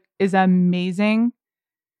Flanigan is amazing.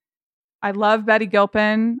 I love Betty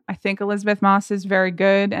Gilpin. I think Elizabeth Moss is very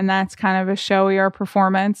good, and that's kind of a showier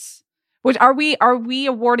performance. Which are we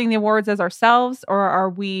awarding the awards as ourselves, or are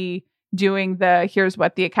we doing here's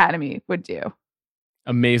what the Academy would do?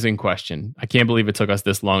 Amazing question. I can't believe it took us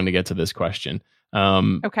this long to get to this question.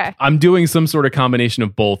 Okay. I'm doing some sort of combination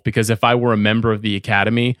of both, because if I were a member of the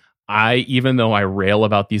Academy, even though I rail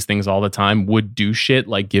about these things all the time, would do shit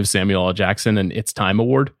like give Samuel L. Jackson an It's Time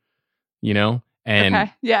award, and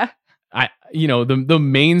okay. Yeah. the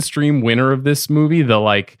mainstream winner of this movie,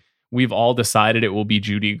 we've all decided it will be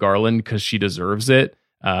Judy Garland because she deserves it.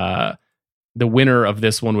 The winner of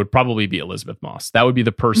this one would probably be Elizabeth Moss. That would be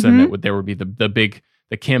the person there would be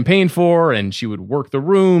the campaign for, and she would work the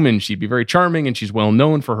room, and she'd be very charming, and she's well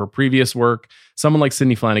known for her previous work. Someone like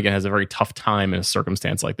Sidney Flanigan has a very tough time in a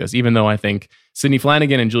circumstance like this, even though I think Sidney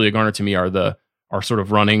Flanigan and Julia Garner to me are sort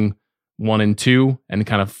of running 1 and 2 and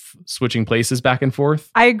kind of switching places back and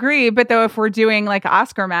forth. I agree, but though if we're doing like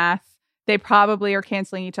Oscar math, they probably are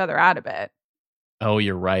canceling each other out a bit. Oh,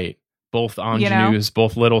 you're right. Both ingenues,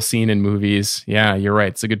 both little seen in movies. Yeah, you're right.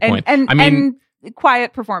 It's a good point. And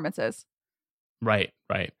quiet performances. Right.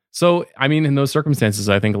 So, in those circumstances,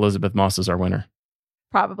 I think Elizabeth Moss is our winner.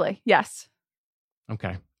 Probably, yes.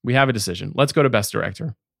 Okay, we have a decision. Let's go to Best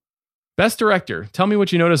Director. Best Director, tell me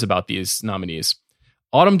what you notice about these nominees.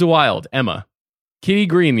 Autumn de Wilde, Emma. Kitty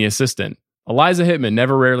Green, The Assistant. Eliza Hittman,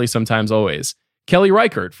 Never, Rarely, Sometimes, Always. Kelly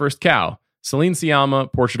Reichardt, First Cow. Celine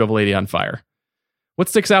Sciamma, Portrait of a Lady on Fire. What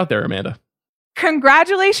sticks out there, Amanda?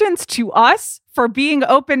 Congratulations to us for being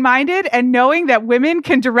open-minded and knowing that women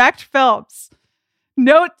can direct films.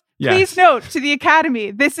 Please note to the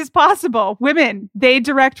Academy, this is possible. Women, they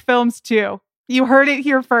direct films too. You heard it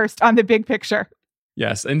here first on The Big Picture.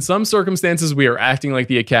 Yes, in some circumstances, we are acting like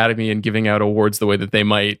the Academy and giving out awards the way that they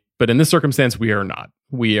might. But in this circumstance, we are not.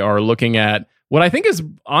 We are looking at what I think is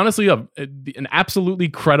honestly an absolutely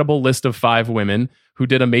credible list of 5 women who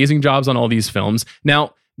did amazing jobs on all these films.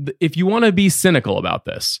 Now, if you want to be cynical about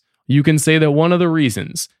this, you can say that one of the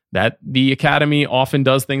reasons that the Academy often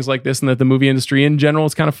does things like this and that the movie industry in general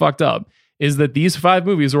is kind of fucked up is that these 5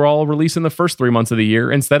 movies were all released in the first 3 months of the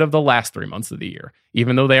year instead of the last 3 months of the year,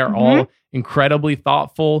 even though they are all incredibly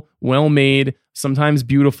thoughtful, well-made, sometimes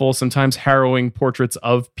beautiful, sometimes harrowing portraits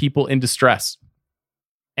of people in distress.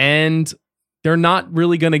 And they're not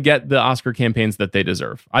really going to get the Oscar campaigns that they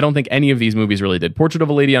deserve. I don't think any of these movies really did. Portrait of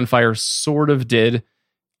a Lady on Fire sort of did.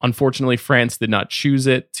 Unfortunately, France did not choose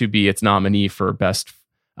it to be its nominee for Best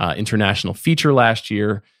International Feature last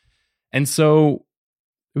year. And so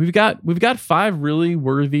we've got 5 really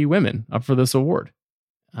worthy women up for this award.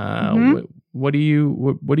 What do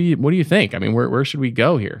you think? Where should we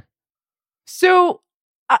go here? So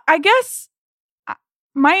I guess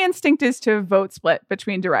my instinct is to vote split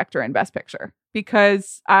between director and Best Picture,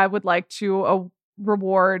 because I would like to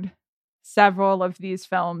reward several of these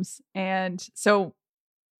films. And so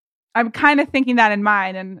I'm kind of thinking that in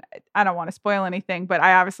mind, and I don't want to spoil anything, but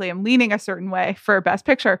I obviously am leaning a certain way for Best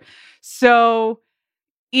Picture. So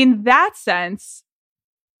in that sense,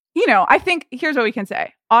 I think here's what we can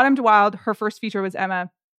say. Autumn de Wilde, her first feature was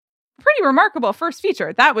Emma. Pretty remarkable first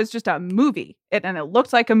feature. That was just a movie. And it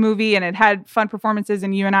looked like a movie, and it had fun performances.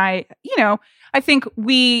 And you and I think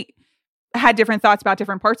we had different thoughts about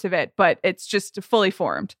different parts of it, but it's just fully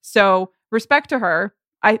formed. So respect to her.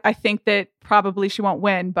 I think that probably she won't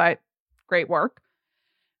win, but great work.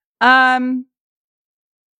 Kitty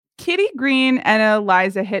Green and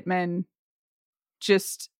Eliza Hittman,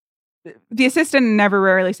 just The Assistant and Never,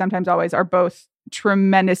 Rarely, Sometimes, Always are both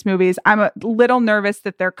tremendous movies. I'm a little nervous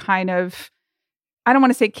that they're kind of, I don't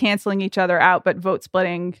want to say canceling each other out, but vote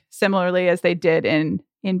splitting similarly as they did in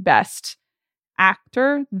Best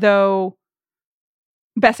Actor, though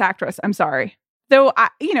Best Actress, I'm sorry. Though,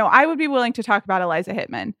 I would be willing to talk about Eliza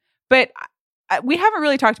Hittman, but we haven't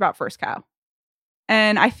really talked about First Cow.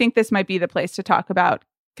 And I think this might be the place to talk about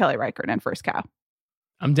Kelly Reichardt and First Cow.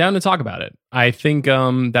 I'm down to talk about it. I think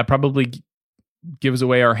that probably gives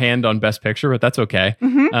away our hand on Best Picture, but that's okay.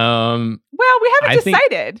 Well, we haven't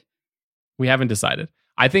decided. We haven't decided.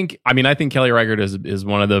 I think Kelly Reichardt is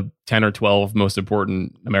one of the 10 or 12 most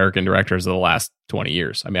important American directors of the last 20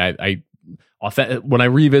 years. When I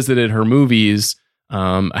revisited her movies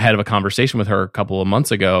ahead of a conversation with her a couple of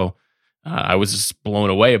months ago, I was just blown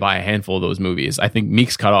away by a handful of those movies. I think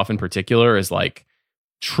Meek's Cutoff in particular is like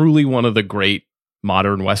truly one of the great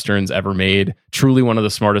modern Westerns ever made, truly one of the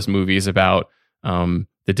smartest movies about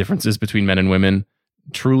the differences between men and women,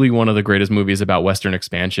 truly one of the greatest movies about Western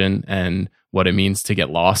expansion and what it means to get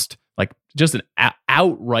lost. Like just an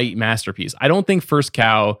outright masterpiece. I don't think First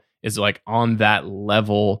Cow is like on that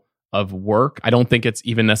level of work. I don't think it's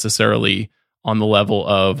even necessarily on the level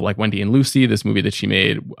of like Wendy and Lucy, this movie that she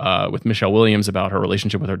made with Michelle Williams about her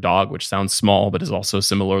relationship with her dog, which sounds small, but is also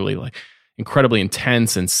similarly like incredibly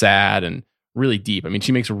intense and sad and really deep. I mean,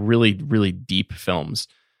 she makes really, really deep films.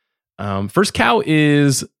 First Cow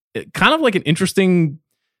is kind of like an interesting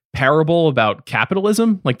parable about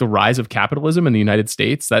capitalism, like the rise of capitalism in the United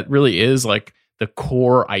States. That really is like the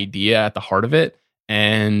core idea at the heart of it.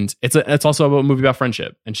 And it's also a movie about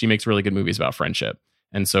friendship. And she makes really good movies about friendship.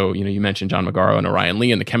 And so, you mentioned John Magaro and Orion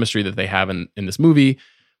Lee and the chemistry that they have in this movie,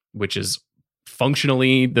 which is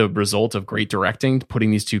functionally the result of great directing,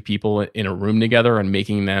 putting these two people in a room together and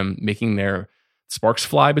making their sparks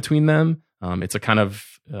fly between them. It's a kind of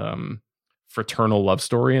fraternal love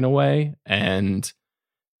story in a way. And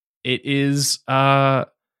it is,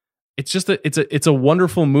 it's a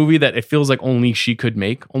wonderful movie that it feels like only she could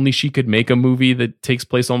make. Only she could make a movie that takes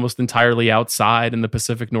place almost entirely outside in the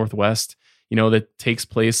Pacific Northwest. That takes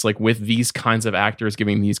place like with these kinds of actors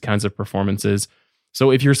giving these kinds of performances.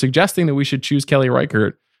 So if you're suggesting that we should choose Kelly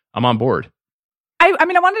Reichardt, I'm on board. I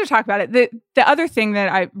mean, I wanted to talk about it. The other thing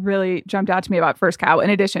that I really jumped out to me about First Cow, in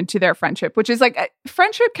addition to their friendship, which is like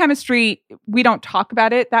friendship chemistry, we don't talk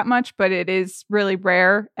about it that much, but it is really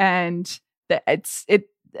rare, and it's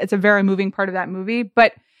a very moving part of that movie.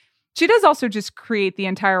 But she does also just create the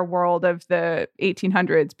entire world of the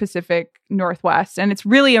 1800s Pacific Northwest, and it's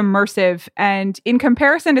really immersive. And in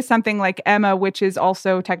comparison to something like Emma, which is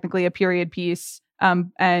also technically a period piece, but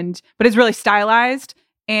it's really stylized,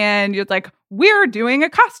 and you're like, we're doing a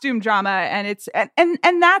costume drama, and it's and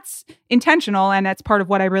that's intentional, and that's part of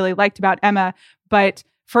what I really liked about Emma. But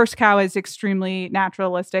First Cow is extremely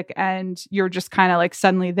naturalistic, and you're just kind of like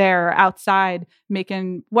suddenly there outside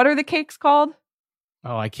making, what are the cakes called?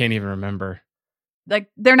 Oh, I can't even remember. Like,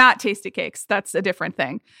 they're not tasty cakes. That's a different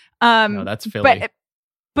thing. No, that's Philly.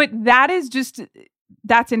 But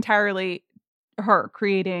that's entirely her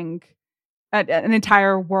creating an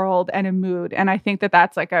entire world and a mood. And I think that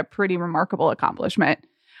that's like a pretty remarkable accomplishment.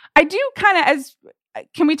 I do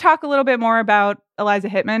can we talk a little bit more about Eliza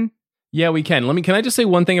Hittman? Yeah, we can. Can I just say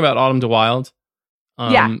one thing about Autumn de Wilde?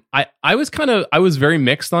 Yeah. I was very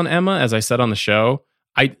mixed on Emma, as I said on the show.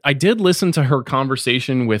 I did listen to her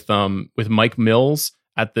conversation with Mike Mills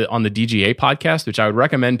on the DGA podcast, which I would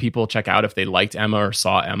recommend people check out if they liked Emma or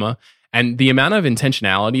saw Emma. And the amount of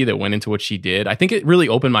intentionality that went into what she did, I think it really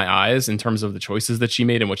opened my eyes in terms of the choices that she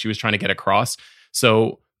made and what she was trying to get across.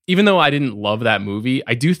 So even though I didn't love that movie,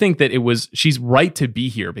 I do think that she's right to be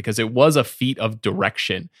here because it was a feat of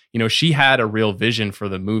direction. She had a real vision for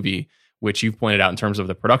the movie, which you've pointed out in terms of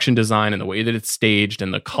the production design and the way that it's staged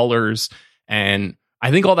and the colors. And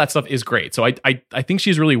I think all that stuff is great. So I think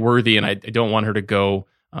she's really worthy, and I don't want her to go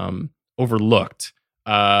overlooked.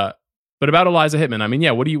 But about Eliza Hittman, I mean,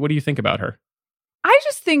 yeah, what do you think about her? I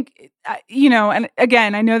just think, and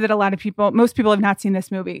again, I know that most people have not seen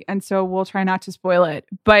this movie, and so we'll try not to spoil it.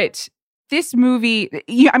 But this movie,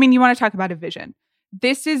 you want to talk about a vision.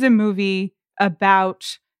 This is a movie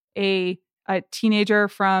about a teenager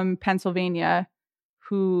from Pennsylvania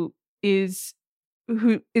who is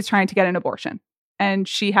trying to get an abortion. And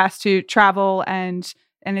she has to travel, and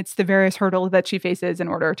it's the various hurdles that she faces in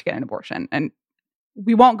order to get an abortion. And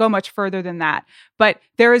we won't go much further than that. But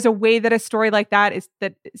there is a way that a story like that is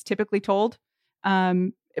typically told,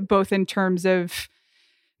 both in terms of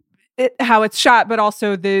how it's shot, but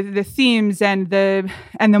also the themes and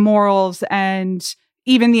the morals and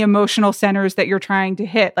even the emotional centers that you're trying to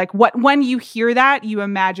hit. Like when you hear that, you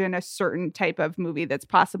imagine a certain type of movie that's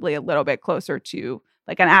possibly a little bit closer to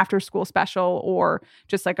like an after school special or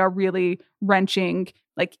just like a really wrenching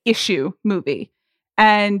like issue movie.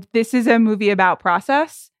 And this is a movie about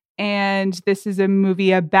process. And this is a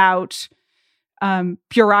movie about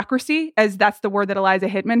bureaucracy, as that's the word that Eliza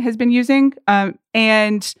Hittman has been using.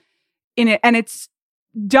 And it's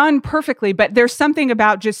done perfectly, but there's something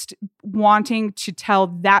about just wanting to tell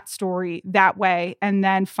that story that way, and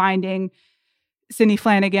then finding Sidney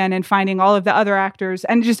Flanigan and finding all of the other actors,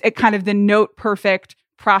 and just it kind of the note perfect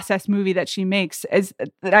process movie that she makes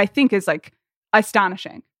that I think is like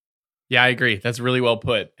astonishing. Yeah, I agree. That's really well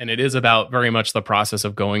put. And it is about very much the process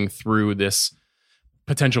of going through this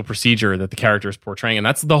potential procedure that the character is portraying. And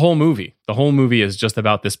that's the whole movie. The whole movie is just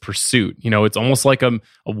about this pursuit. It's almost like a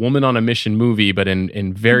woman on a mission movie, but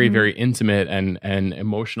in very, very intimate and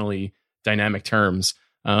emotionally dynamic terms.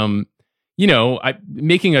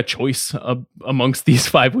 Making a choice amongst these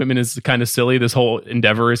five women is kind of silly. This whole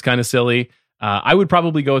endeavor is kind of silly. I would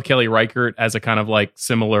probably go with Kelly Reichardt as a kind of like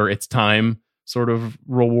similar It's Time sort of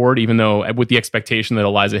reward, even though with the expectation that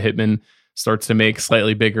Eliza Hittman starts to make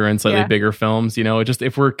slightly bigger and slightly bigger films. You know, just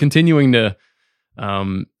if we're continuing to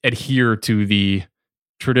adhere to the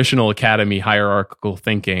traditional Academy hierarchical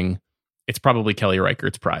thinking, it's probably Kelly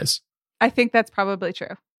Reichardt's prize. I think that's probably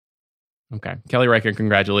true. Okay. Kelly Reichardt,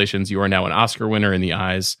 congratulations. You are now an Oscar winner in the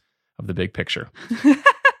eyes of the big picture.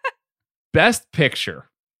 Best Picture.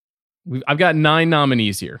 I've got 9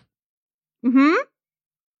 nominees here. Mm-hmm.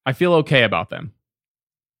 I feel okay about them.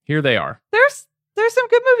 Here they are. There's some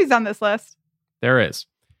good movies on this list. There is.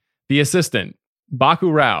 The Assistant,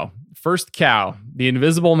 Bacurau, First Cow, The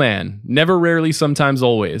Invisible Man, Never, Rarely, Sometimes,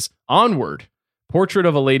 Always, Onward, Portrait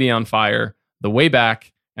of a Lady on Fire, The Way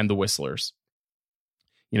Back, and The Whistlers.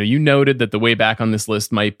 You know, you noted that The Way Back on this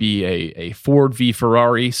list might be a Ford v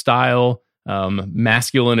Ferrari style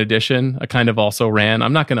masculine edition. I kind of also ran.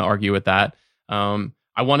 I'm not going to argue with that.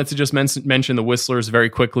 I wanted to just mention The Whistlers very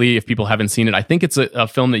quickly if people haven't seen it. I think it's a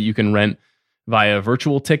film that you can rent via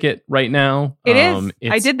virtual ticket right now. It is.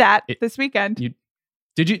 I did that this weekend.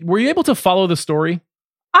 Were you able to follow the story?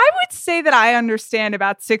 I would say that I understand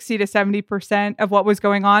about 60 to 70% of what was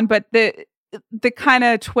going on, but the kind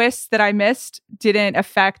of twists that I missed didn't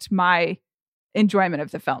affect my enjoyment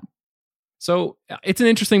of the film. So it's an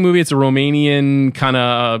interesting movie. It's a Romanian kind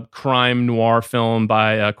of crime noir film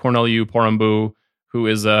by Corneliu Porumbu, who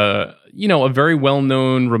is a very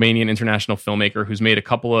well-known Romanian international filmmaker who's made a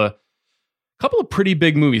couple of pretty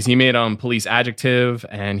big movies. He made Police Adjective,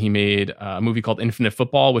 and he made a movie called Infinite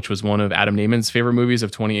Football, which was one of Adam Nayman's favorite movies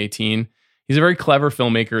of 2018. He's a very clever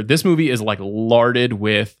filmmaker. This movie is like larded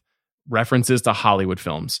with references to Hollywood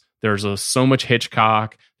films. There's so much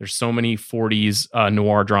Hitchcock. There's so many 40s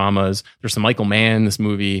noir dramas. There's some Michael Mann in this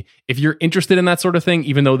movie. If you're interested in that sort of thing,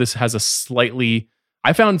 even though this has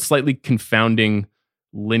I found slightly confounding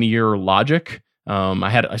linear logic.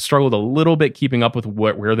 I struggled a little bit keeping up with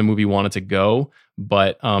where the movie wanted to go,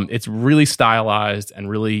 but it's really stylized and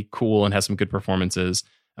really cool and has some good performances.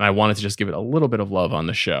 And I wanted to just give it a little bit of love on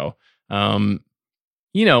the show. Who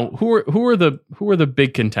are the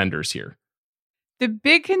big contenders here? The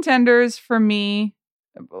big contenders for me,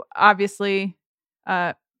 obviously,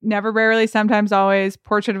 Never, Rarely, Sometimes, Always,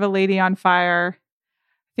 Portrait of a Lady on Fire.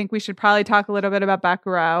 I think we should probably talk a little bit about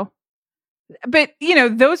Bacurau. But,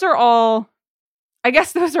 those are all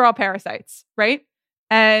parasites, right?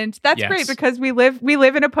 And that's great because we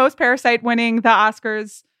live in a post-Parasite winning the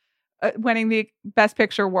Oscars, winning the Best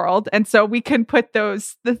Picture world. And so we can put the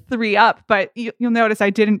 3 up. But you'll notice I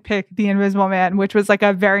didn't pick The Invisible Man, which was like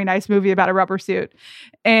a very nice movie about a rubber suit.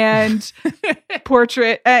 And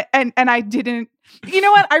Portrait. And I didn't. You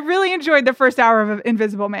know what? I really enjoyed the first hour of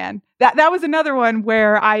Invisible Man. That was another one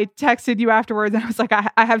where I texted you afterwards and I was like,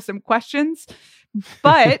 I have some questions.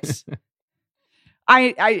 But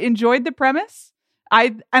I enjoyed the premise.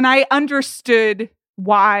 I understood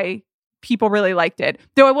why people really liked it.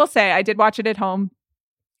 Though I will say I did watch it at home.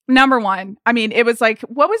 Number one, I mean, it was like,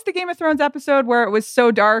 what was the Game of Thrones episode where it was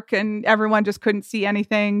so dark and everyone just couldn't see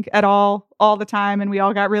anything at all the time and we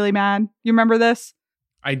all got really mad? You remember this?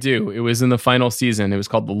 I do. It was in the final season. It was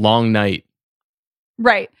called The Long Night.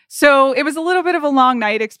 Right. So it was a little bit of a long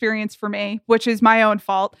night experience for me, which is my own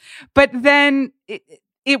fault. But then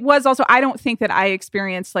it was also, I don't think that I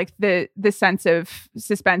experienced like the sense of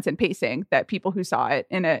suspense and pacing that people who saw it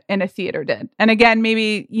in a theater did. And again,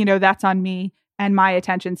 maybe, that's on me and my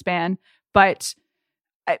attention span, but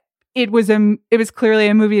it was clearly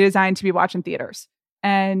a movie designed to be watched in theaters.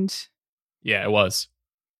 And yeah, it was.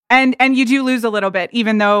 And you do lose a little bit,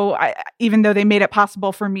 even though they made it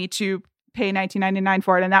possible for me to pay $19.99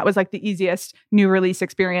 for it. And that was like the easiest new release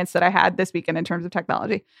experience that I had this weekend in terms of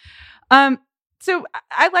technology. So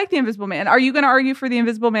I like The Invisible Man. Are you going to argue for The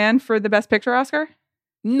Invisible Man for the Best Picture Oscar?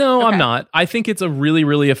 No, okay. I'm not. I think it's a really,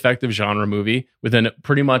 really effective genre movie with a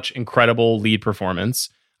pretty much incredible lead performance.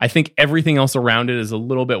 I think everything else around it is a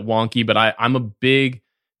little bit wonky, but I'm a big,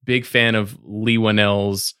 big fan of Leigh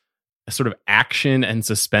Whannell's sort of action and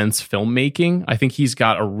suspense filmmaking. I think he's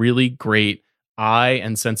got a really great eye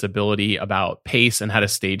and sensibility about pace and how to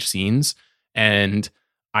stage scenes. And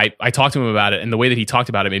I talked to him about it, and the way that he talked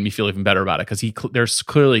about it made me feel even better about it because there's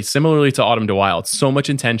clearly, similarly to Autumn de Wilde, so much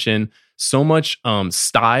intention, so much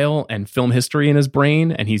style and film history in his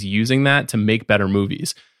brain, and he's using that to make better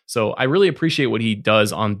movies. So I really appreciate what he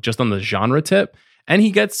does on the genre tip, and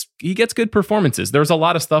he gets good performances. There's a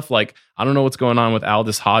lot of stuff like, I don't know what's going on with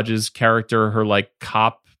Aldous Hodge's character, her like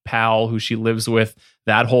cop pal who she lives with.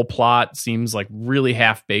 That whole plot seems like really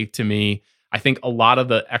half-baked to me. I think a lot of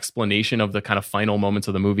the explanation of the kind of final moments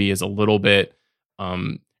of the movie is a little bit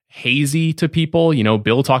hazy to people. You know,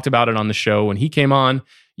 Bill talked about it on the show when he came on.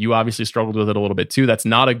 You obviously struggled with it a little bit too. That's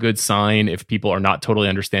not a good sign if people are not totally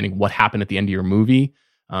understanding what happened at the end of your movie.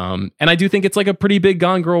 And I do think it's like a pretty big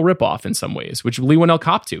Gone Girl ripoff in some ways, which Leigh Whannell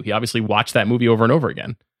copped to. He obviously watched that movie over and over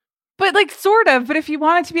again. But like, sort of. But if you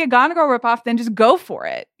want it to be a Gone Girl ripoff, then just go for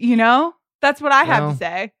it. You know, that's what I have to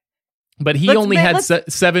say. But he only had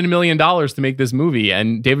 $7 million to make this movie,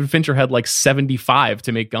 and David Fincher had like 75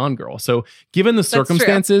 to make Gone Girl. So given the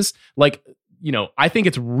circumstances, like, you know, I think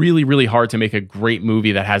it's really, really hard to make a great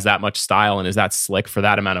movie that has that much style and is that slick for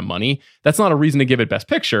that amount of money. That's not a reason to give it Best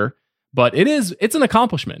Picture, but it's an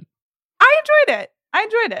accomplishment. I enjoyed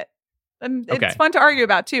it. And it's fun to argue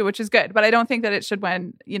about too, which is good. But I don't think that it should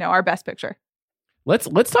win, you know, our Best Picture. Let's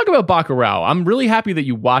talk about Bacurau. I'm really happy that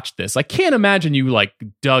you watched this. I can't imagine you like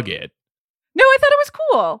dug it. No, I thought it was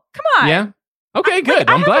cool. Come on. Yeah. Okay, good.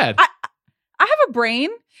 I'm glad. I have a brain,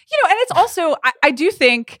 you know, and it's also, I do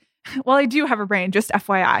think, well, I do have a brain, just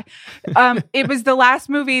FYI. It was the last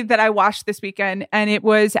movie that I watched this weekend, and it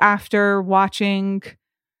was after watching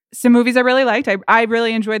some movies I really liked. I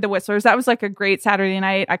really enjoyed The Whistlers. That was like a great Saturday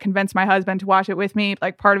night. I convinced my husband to watch it with me.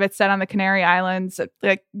 Like, part of it's set on the Canary Islands.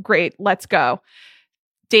 Like, great, let's go.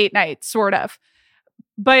 Date night, sort of.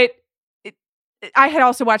 But I had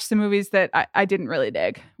also watched some movies that I didn't really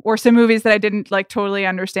dig, or some movies that I didn't like totally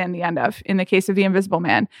understand the end of, in the case of The Invisible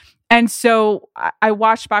Man. And so I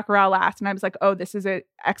watched Bacurau last, and I was like, oh, this is an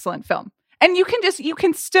excellent film. And you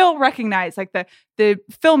can still recognize like the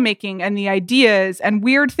filmmaking and the ideas, and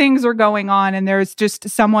weird things are going on. And there's just,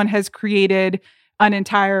 someone has created an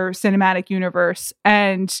entire cinematic universe.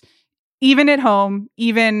 And even at home,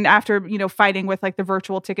 even after, you know, fighting with like the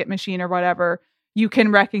virtual ticket machine or whatever, you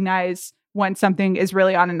can recognize when something is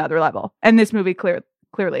really on another level. And this movie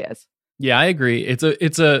clearly is. Yeah, I agree. It's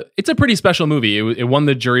a pretty special movie. It won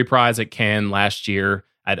the jury prize at Cannes last year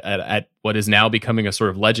at what is now becoming a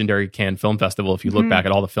sort of legendary Cannes Film Festival. If you look back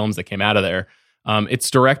at all the films that came out of there, it's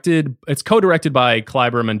co-directed by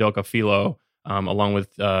Kleiber Mendoca Filho, along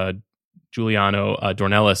with Juliano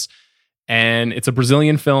Dornelles, and it's a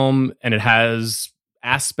Brazilian film, and it has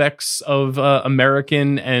aspects of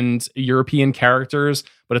American and European characters,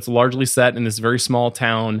 but it's largely set in this very small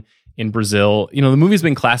town in Brazil. You know, the movie's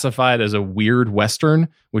been classified as a weird Western,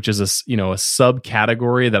 which is a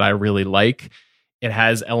subcategory that I really like. It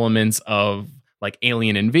has elements of like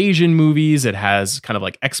alien invasion movies. It has kind of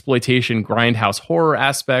like exploitation, grindhouse horror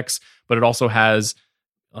aspects, but it also has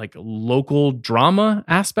like local drama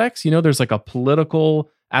aspects. You know, there's like a political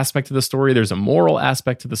aspect to the story. There's a moral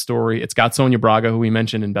aspect to the story. It's got Sonia Braga, who we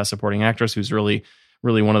mentioned in Best Supporting Actress, who's really,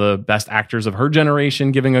 really one of the best actors of her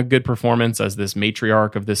generation, giving a good performance as this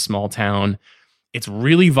matriarch of this small town. It's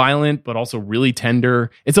really violent, but also really tender.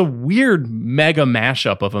 It's a weird mega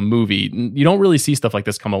mashup of a movie. You don't really see stuff like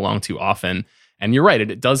this come along too often. And you're right,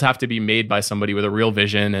 it does have to be made by somebody with a real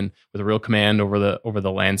vision and with a real command over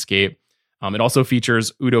the landscape. It also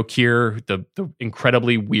features Udo Kier, the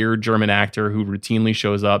incredibly weird German actor who routinely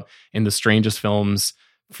shows up in the strangest films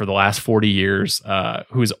for the last 40 years,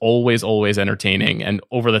 who's always, always entertaining and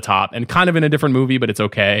over the top and kind of in a different movie, but it's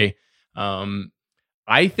okay.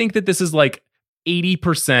 I think that this is like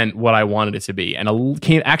 80% what I wanted it to be, and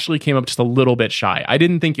came up just a little bit shy. I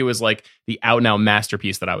didn't think it was like the out-and-out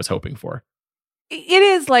masterpiece that I was hoping for. It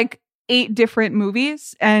is like 8 different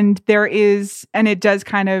movies, and it does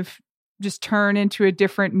kind of just turn into a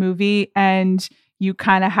different movie, and you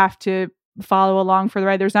kind of have to follow along for the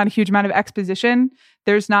ride. There's not a huge amount of exposition.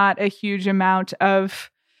 There's not a huge amount of,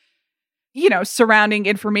 you know, surrounding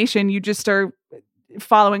information. You just are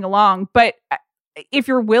following along. But if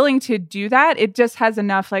you're willing to do that, it just has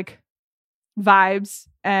enough like vibes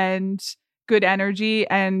and good energy,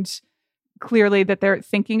 and clearly that they're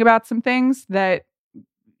thinking about some things that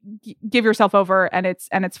give yourself over, and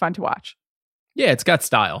it's fun to watch. Yeah, it's got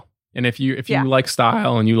style. And if you like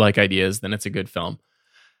style and you like ideas, then it's a good film.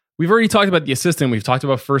 We've already talked about The Assistant. We've talked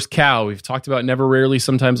about First Cow. We've talked about Never, Rarely,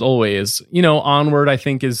 Sometimes, Always. You know, Onward, I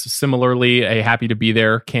think, is similarly a happy to be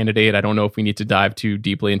there candidate. I don't know if we need to dive too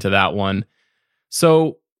deeply into that one.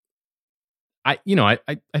 So, I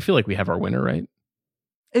feel like we have our winner, right?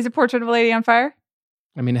 Is it Portrait of a Lady on Fire?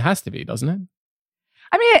 I mean, it has to be, doesn't it?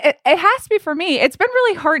 I mean, it has to be for me. It's been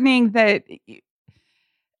really heartening that...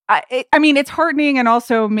 it's heartening, and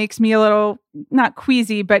also makes me a little, not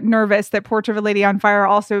queasy, but nervous that Portrait of a Lady on Fire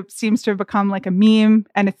also seems to have become like a meme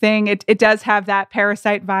and a thing. It does have that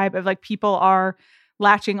Parasite vibe of like people are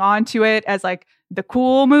latching onto it as like the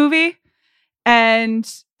cool movie.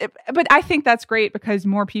 But I think that's great because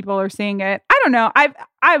more people are seeing it. I don't know.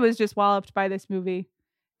 I was just walloped by this movie,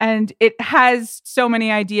 and it has so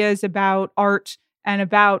many ideas about art and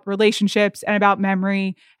about relationships and about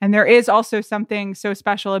memory. And there is also something so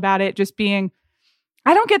special about it just being,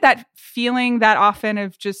 I don't get that feeling that often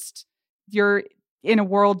of just you're in a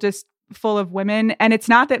world just full of women. And it's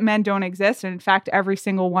not that men don't exist. And in fact, every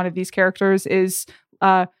single one of these characters is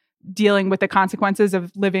dealing with the consequences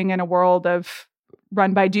of living in a world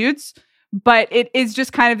run by dudes. But it is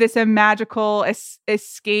just kind of this magical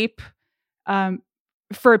escape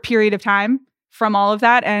for a period of time from all of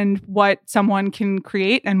that, and what someone can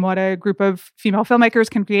create and what a group of female filmmakers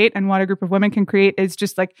can create and what a group of women can create is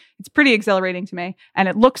just like, it's pretty exhilarating to me. And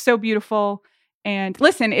it looks so beautiful. And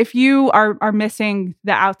listen, if you are missing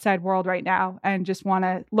the outside world right now and just want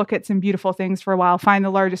to look at some beautiful things for a while, find the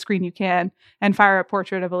largest screen you can and fire a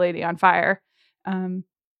Portrait of a Lady on Fire.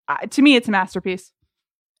 To me, it's a masterpiece.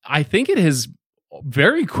 I think it has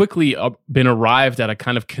very quickly been arrived at a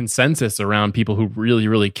kind of consensus around people who really,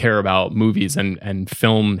 really care about movies and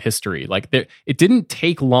film history. Like, it didn't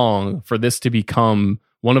take long for this to become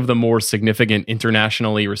one of the more significant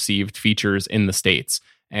internationally received features in the States.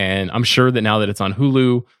 And I'm sure that now that it's on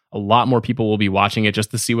Hulu, a lot more people will be watching it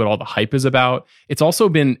just to see what all the hype is about. It's also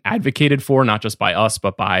been advocated for, not just by us,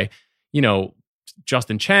 but by,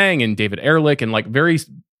 Justin Chang and David Ehrlich, and like very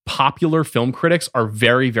popular film critics are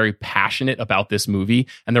very, very passionate about this movie,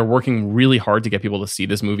 and they're working really hard to get people to see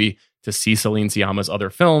this movie, to see Celine Sciamma's other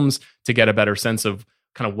films, to get a better sense of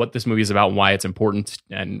kind of what this movie is about and why it's important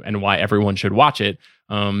and why everyone should watch it.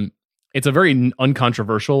 It's a very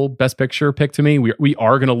uncontroversial Best Picture pick to me. We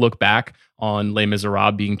are going to look back on Les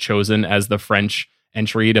Miserables being chosen as the French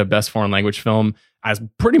entry to Best Foreign Language Film as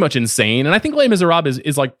pretty much insane. And I think Les Miserables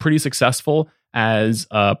is like pretty successful as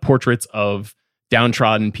portraits of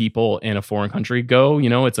downtrodden people in a foreign country go.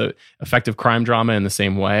 It's a effective crime drama in the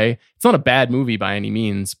same way. It's not a bad movie by any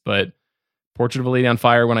means, but Portrait of a Lady on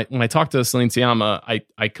Fire, when I talked to Celine Sciamma,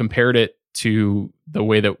 I compared it to the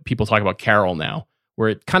way that people talk about Carol now, where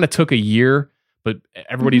it kind of took a year, but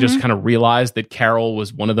everybody just kind of realized that Carol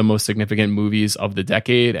was one of the most significant movies of the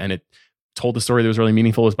decade, and it told a story that was really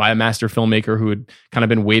meaningful. It was by a master filmmaker who had kind of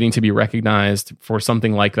been waiting to be recognized for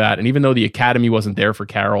something like that. And even though the Academy wasn't there for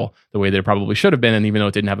Carol the way that it probably should have been, and even though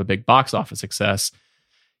it didn't have a big box office success,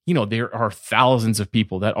 there are thousands of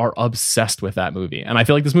people that are obsessed with that movie. And I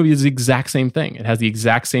feel like this movie is the exact same thing. It has the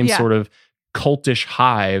exact same sort of cultish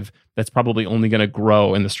hive that's probably only going to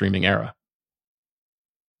grow in the streaming era.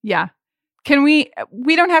 Yeah. We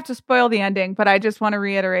don't have to spoil the ending, but I just want to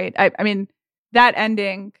reiterate. I mean, that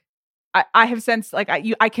ending, I have since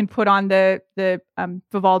I can put on the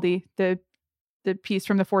Vivaldi, the piece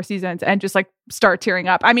from the Four Seasons, and just like start tearing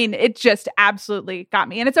up. I mean, it just absolutely got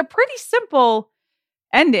me. And it's a pretty simple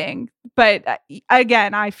ending, but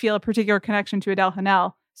again, I feel a particular connection to Adele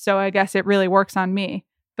Haenel, so I guess it really works on me.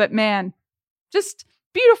 But man, just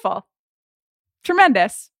beautiful.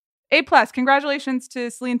 Tremendous. A+. Congratulations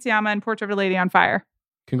to Celine Sciamma and Portrait of a Lady on Fire.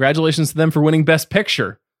 Congratulations to them for winning Best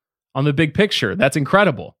Picture on The Big Picture. That's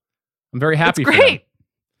incredible. I'm very happy for them.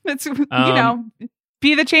 It's great. It's,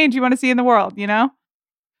 be the change you want to see in the world,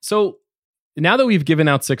 So now that we've given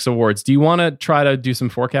out 6 awards, do you want to try to do some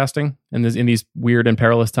forecasting in these weird and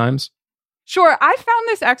perilous times? Sure. I found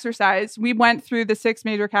this exercise. We went through the 6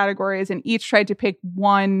 major categories and each tried to pick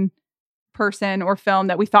one person or film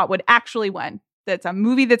that we thought would actually win. That's a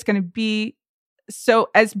movie that's going to be, so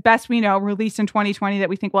as best we know, released in 2020 that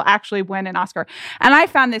we think will actually win an Oscar. And I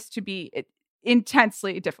found this to be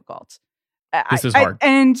intensely difficult. This is hard.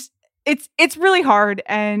 And it's really hard.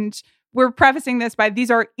 And we're prefacing this by, these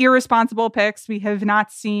are irresponsible picks. We have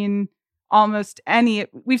not seen almost any.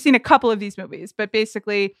 We've seen a couple of these movies, but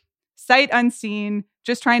basically sight unseen,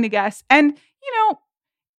 just trying to guess. And,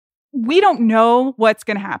 we don't know what's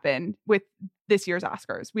going to happen with this year's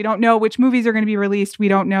Oscars. We don't know which movies are going to be released. We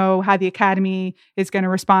don't know how the Academy is going to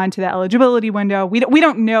respond to the eligibility window. We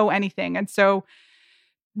don't know anything. And so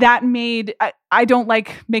that made, I don't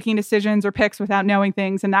like making decisions or picks without knowing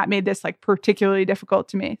things. And that made this like particularly difficult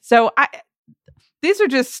to me. So these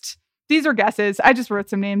are guesses. I just wrote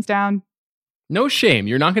some names down. No shame.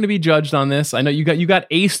 You're not going to be judged on this. I know you got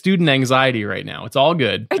A student anxiety right now. It's all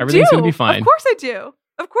good. Everything's going to be fine. Of course I do.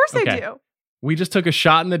 I do. We just took a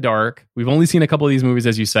shot in the dark. We've only seen a couple of these movies,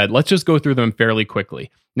 as you said. Let's just go through them fairly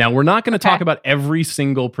quickly. Now, we're not going to talk about every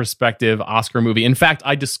single prospective Oscar movie. In fact,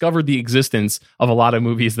 I discovered the existence of a lot of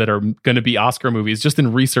movies that are going to be Oscar movies just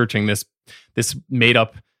in researching this made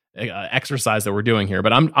up exercise that we're doing here.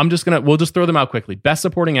 But we'll just throw them out quickly. Best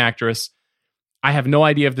Supporting Actress. I have no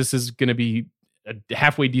idea if this is going to be a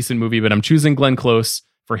halfway decent movie, but I'm choosing Glenn Close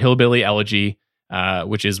for Hillbilly Elegy,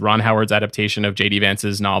 which is Ron Howard's adaptation of J.D.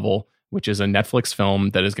 Vance's novel, which is a Netflix film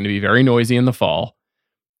that is going to be very noisy in the fall.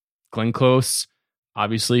 Glenn Close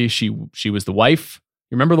Obviously, she was the wife.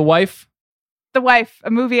 You remember The Wife? The Wife,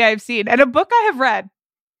 a movie I've seen and a book I have read.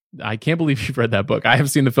 I can't believe you've read that book. I have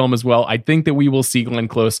seen the film as well. I think that we will see Glenn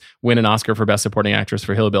Close win an Oscar for Best Supporting Actress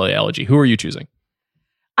for Hillbilly Elegy. Who are you choosing?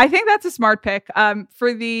 I think that's a smart pick.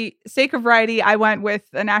 For the sake of variety, I went with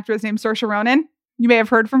an actress named Saoirse Ronan. You may have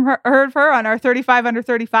heard of her on our 35 Under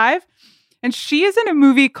 35. And she is in a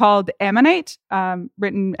movie called Ammonite,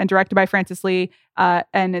 written and directed by Francis Lee.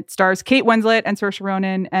 And it stars Kate Winslet and Saoirse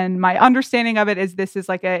Ronan. And my understanding of it is this is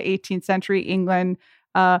like a 18th century England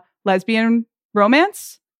lesbian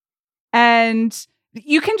romance. And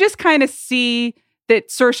you can just kind of see that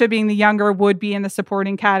Saoirse, being the younger, would be in the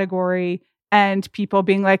supporting category, and people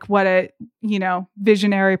being like, what a,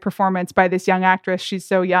 visionary performance by this young actress. She's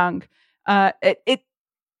so young. I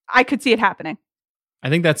could see it happening. I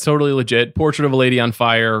think that's totally legit. Portrait of a Lady on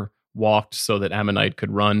Fire walked so that Ammonite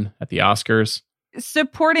could run at the Oscars.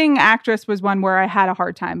 Supporting actress was one where I had a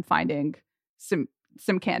hard time finding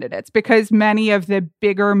some candidates, because many of the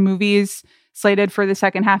bigger movies slated for the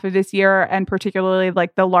second half of this year, and particularly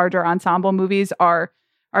like the larger ensemble movies, are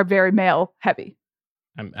very male heavy.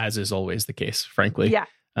 As is always the case, frankly. Yeah.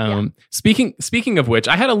 Speaking of which,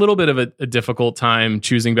 I had a little bit of a difficult time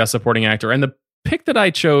choosing Best Supporting Actor, and the pick that I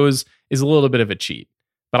chose is a little bit of a cheat.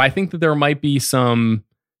 But I think that there might be some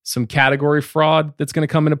category fraud that's going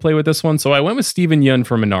to come into play with this one. So I went with Steven Yeun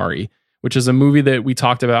for Minari, which is a movie that we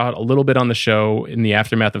talked about a little bit on the show in the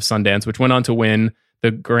aftermath of Sundance, which went on to win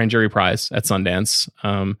the Grand Jury Prize at Sundance.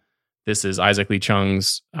 This is Isaac Lee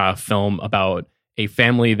Chung's film about a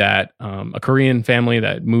family that, a Korean family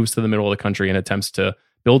that moves to the middle of the country and attempts to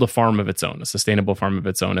build a farm of its own, a sustainable farm of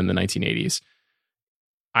its own in the 1980s.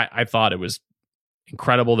 I thought it was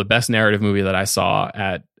incredible. The best narrative movie that I saw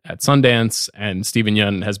at Sundance, and Steven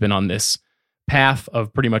Yeun has been on this path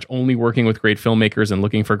of pretty much only working with great filmmakers and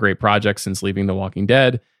looking for great projects since leaving The Walking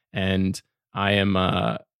Dead. And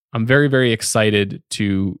I'm very, very excited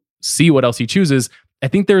to see what else he chooses. I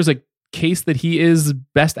think there's a case that he is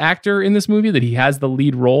best actor in this movie, that he has the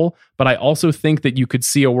lead role, but I also think that you could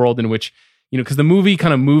see a world in which, because the movie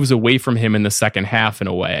kind of moves away from him in the second half in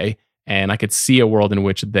a way, and I could see a world in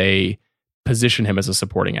which they position him as a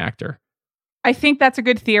supporting actor. I think that's a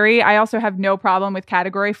good theory. I also have no problem with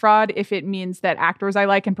category fraud if it means that actors I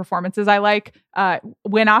like and performances I like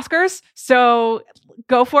win Oscars. So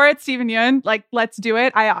go for it, Steven Yeun. Like, let's do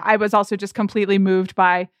it. I was also just completely moved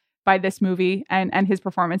by this movie, and his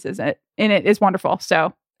performances in it is wonderful.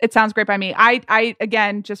 So it sounds great by me. I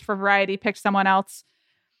again, just for variety, picked someone else.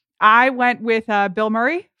 I went with Bill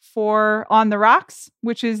Murray for On the Rocks,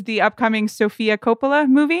 which is the upcoming Sofia Coppola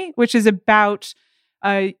movie, which is about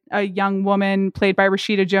a young woman played by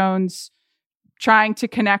Rashida Jones trying to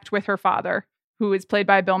connect with her father, who is played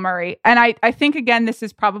by Bill Murray. And I think, again, this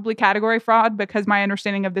is probably category fraud, because my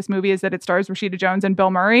understanding of this movie is that it stars Rashida Jones and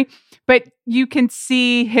Bill Murray. But you can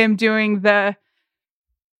see him doing them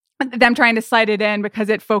trying to slide it in because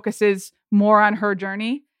it focuses more on her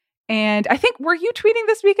journey. And I think, were you tweeting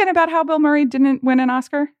this weekend about how Bill Murray didn't win an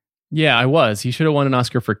Oscar? Yeah, I was. He should have won an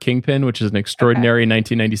Oscar for Kingpin, which is an extraordinary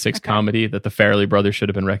 1996 comedy that the Farrelly brothers should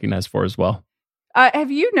have been recognized for as well. Have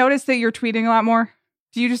you noticed that you're tweeting a lot more?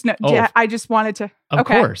 Do you just know? Oh, I just wanted to. Of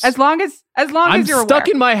course. As long as I'm you're stuck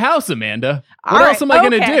aware. in my house, Amanda. What else am I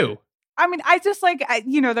going to do? I mean, I just the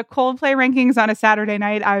Coldplay rankings on a Saturday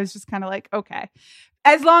night. I was just kind of like, okay,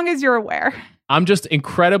 as long as you're aware. I'm just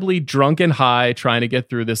incredibly drunk and high trying to get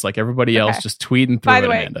through this like everybody else, just tweeting through it,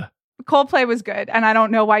 Amanda. Coldplay was good, and I don't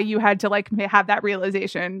know why you had to have that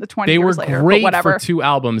realization 20 years later. They were great for 2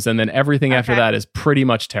 albums, and then everything after that is pretty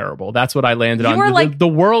much terrible. That's what I landed on. The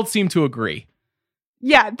world seemed to agree.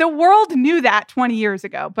 Yeah, the world knew that 20 years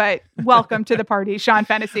ago, but welcome to the party, Sean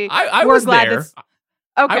Fennessy. I was there.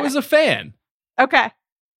 I was a fan. Okay.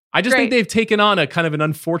 I just think they've taken on a kind of an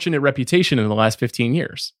unfortunate reputation in the last 15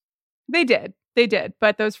 years. They did,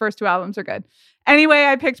 but those first 2 albums are good. Anyway,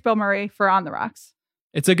 I picked Bill Murray for On the Rocks.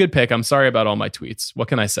 It's a good pick. I'm sorry about all my tweets. What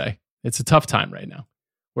can I say? It's a tough time right now.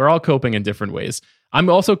 We're all coping in different ways. I'm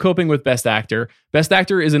also coping with Best Actor. Best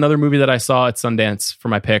Actor is another movie that I saw at Sundance for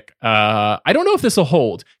my pick. I don't know if this will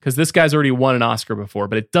hold, because this guy's already won an Oscar before,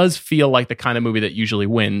 but it does feel like the kind of movie that usually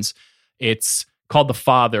wins. It's called The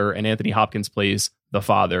Father, and Anthony Hopkins plays the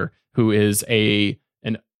father, who is an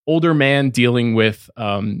older man dealing with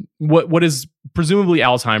what is presumably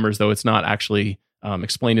Alzheimer's, though it's not actually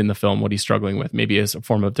explained in the film what he's struggling with. Maybe as a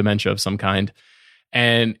form of dementia of some kind.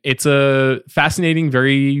 And it's a fascinating,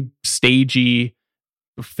 very stagey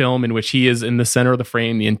film in which he is in the center of the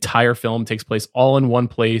frame. The entire film takes place all in one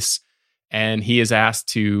place, and he is asked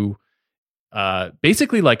to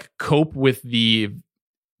basically cope with the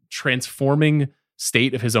transforming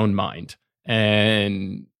state of his own mind.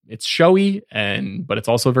 And it's showy, but it's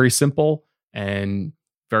also very simple and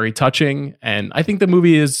very touching. And I think the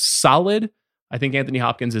movie is solid. I think Anthony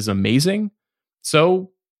Hopkins is amazing.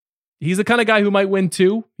 So he's the kind of guy who might win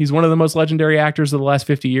too. He's one of the most legendary actors of the last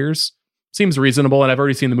 50 years. Seems reasonable. And I've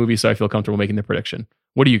already seen the movie, so I feel comfortable making the prediction.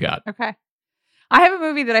 What do you got? Okay. I have a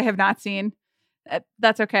movie that I have not seen.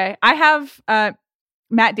 That's okay. I have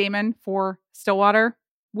Matt Damon for Stillwater,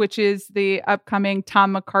 which is the upcoming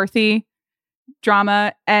Tom McCarthy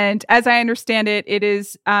drama. And as I understand it, it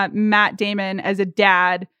is Matt Damon as a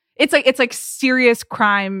dad. It's like serious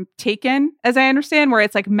crime Taken, as I understand, where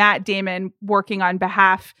it's like Matt Damon working on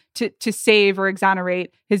behalf to save or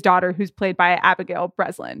exonerate his daughter, who's played by Abigail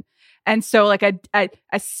Breslin. And so like a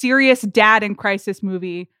serious dad in crisis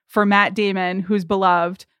movie for Matt Damon, who's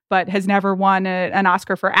beloved, but has never won an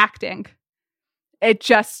Oscar for acting. It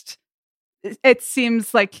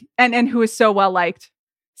seems like, and who is so well liked,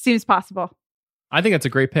 seems possible. I think that's a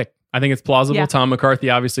great pick. I think it's plausible. Yeah. Tom McCarthy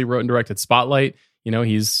obviously wrote and directed Spotlight. You know,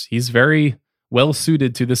 he's very well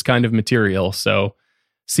suited to this kind of material. So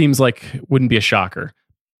seems like wouldn't be a shocker.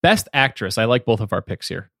 Best actress. I like both of our picks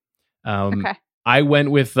here. Okay. I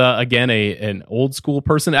went with, again, an old school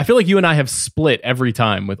person. I feel like you and I have split every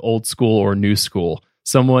time with old school or new school.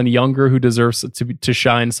 Someone younger who deserves to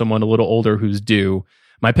shine, someone a little older who's due.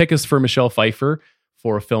 My pick is for Michelle Pfeiffer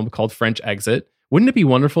for a film called French Exit. Wouldn't it be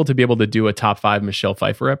wonderful to be able to do a top 5 Michelle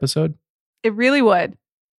Pfeiffer episode? It really would.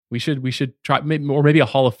 We should try, or maybe a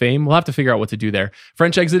Hall of Fame. We'll have to figure out what to do there.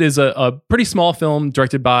 French Exit is a pretty small film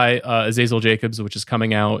directed by Azazel Jacobs, which is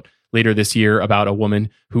coming out later this year, about a woman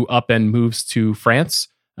who up and moves to France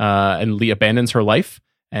and abandons her life.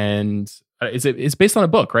 And it's based on a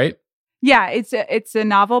book, right? Yeah, it's a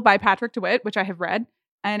novel by Patrick DeWitt, which I have read,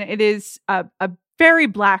 and it is a very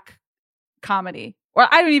black comedy. Or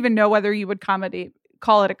I don't even know whether you would call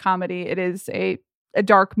it a comedy. It is a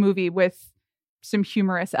dark movie with some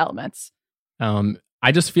humorous elements.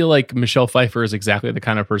 I just feel like Michelle Pfeiffer is exactly the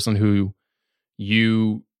kind of person who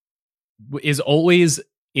is always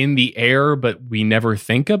in the air, but we never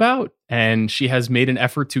think about. And she has made an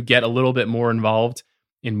effort to get a little bit more involved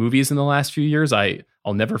in movies in the last few years.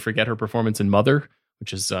 I'll never forget her performance in Mother,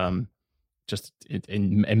 which is just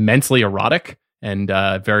immensely erotic and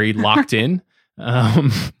very locked in.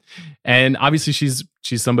 And obviously she's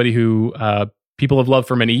somebody who people have loved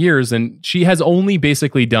for many years, and she has only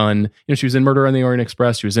basically done, she was in Murder on the Orient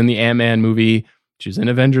Express, she was in the Ant-Man movie, she was in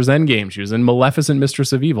Avengers Endgame, she was in Maleficent,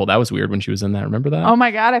 Mistress of Evil. That was weird when she was in that. Remember that? Oh my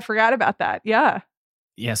God, I forgot about that. Yeah.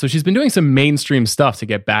 Yeah, so she's been doing some mainstream stuff to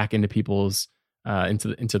get back into people's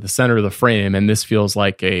into the center of the frame, and this feels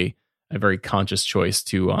like a very conscious choice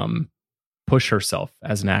to push herself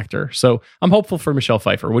as an actor. So I'm hopeful for Michelle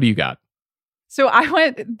Pfeiffer. What do you got? So I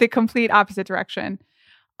went the complete opposite direction.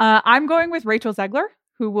 I'm going with Rachel Zegler,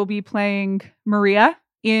 who will be playing Maria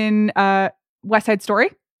in West Side Story,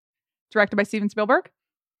 directed by Steven Spielberg.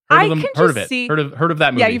 Heard of it. Heard of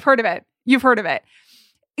that movie. Yeah, you've heard of it.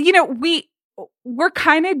 We're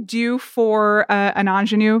kind of due for an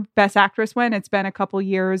ingenue Best Actress win. It's been a couple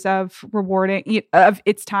years of rewarding of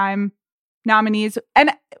its time nominees.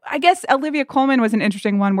 And I guess Olivia Colman was an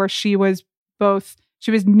interesting one where she was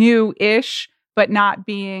new-ish, but not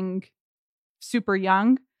being super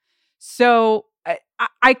young. So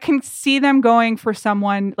I can see them going for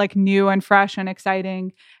someone like new and fresh and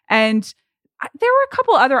exciting. And there were a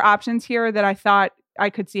couple other options here that I thought I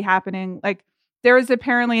could see happening. Like there is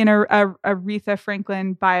apparently an Aretha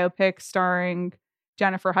Franklin biopic starring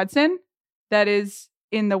Jennifer Hudson that is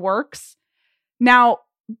in the works. Now,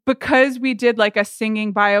 because we did like a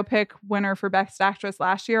singing biopic winner for Best Actress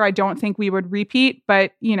last year, I don't think we would repeat,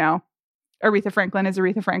 but Aretha Franklin is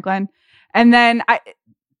Aretha Franklin. And then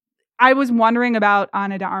I was wondering about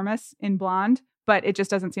Ana de Armas in Blonde, but it just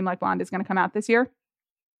doesn't seem like Blonde is going to come out this year.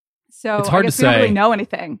 So it's hard I guess to we say. don't really know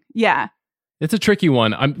anything. Yeah. It's a tricky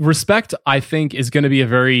one. Respect, I think, is going to be a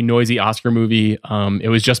very noisy Oscar movie. It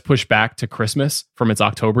was just pushed back to Christmas from its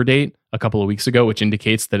October date a couple of weeks ago, which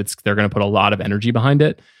indicates that they're going to put a lot of energy behind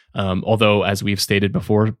it. Although, as we've stated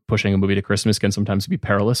before, pushing a movie to Christmas can sometimes be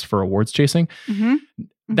perilous for awards chasing. Mm-hmm.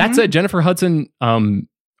 That said, Jennifer Hudson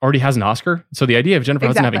already has an Oscar. So the idea of Jennifer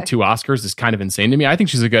Hudson having 2 Oscars is kind of insane to me. I think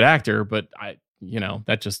she's a good actor, but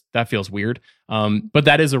that feels weird. But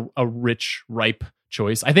that is a rich, ripe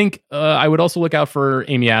choice. I think I would also look out for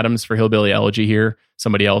Amy Adams for Hillbilly Elegy here.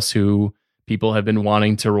 Somebody else who people have been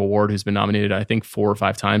wanting to reward, who's been nominated, I think 4 or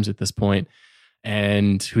 5 times at this point,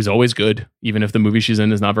 and who's always good, even if the movie she's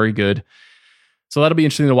in is not very good. So that'll be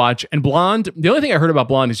interesting to watch. And Blonde, the only thing I heard about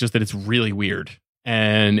Blonde is just that it's really weird.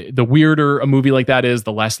 And the weirder a movie like that is,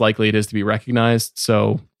 the less likely it is to be recognized.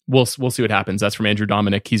 So we'll see what happens. That's from Andrew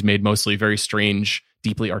Dominic. He's made mostly very strange,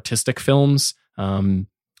 deeply artistic films.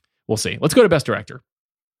 We'll see. Let's go to Best Director.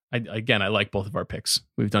 I like both of our picks.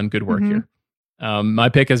 We've done good work here. My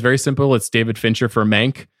pick is very simple. It's David Fincher for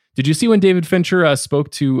Mank. Did you see when David Fincher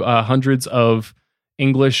spoke to hundreds of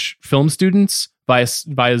English film students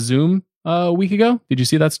via Zoom a week ago? Did you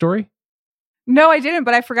see that story? No, I didn't,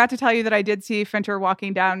 but I forgot to tell you that I did see Fincher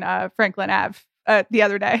walking down Franklin Ave the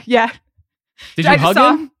other day. Yeah. Did you hug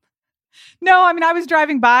him? No, I mean, I was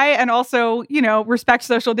driving by and also, respect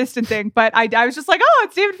social distancing, but I was just like, oh,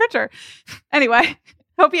 it's David Fincher. Anyway,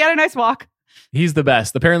 hope he had a nice walk. He's the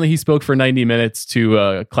best. Apparently, he spoke for 90 minutes to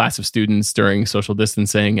a class of students during social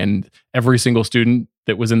distancing, and every single student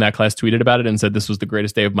that was in that class tweeted about it and said this was the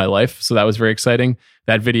greatest day of my life. So that was very exciting.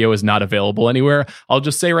 That video is not available anywhere. I'll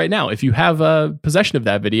just say right now, if you have possession of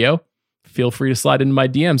that video, feel free to slide into my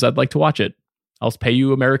DMs. I'd like to watch it. I'll pay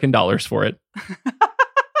you American dollars for it.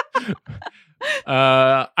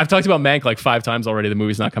 I've talked about Mank like 5 times already. The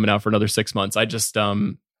movie's not coming out for another 6 months. I just,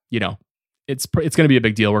 it's going to be a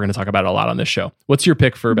big deal. We're going to talk about it a lot on this show. What's your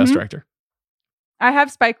pick for Best Director? I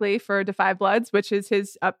have Spike Lee for Da 5 Bloods, which is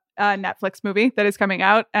his Netflix movie that is coming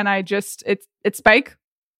out. And it's Spike.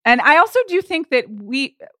 And I also do think that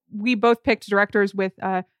we both picked directors with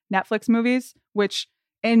Netflix movies, which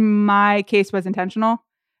in my case was intentional.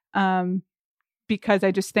 Because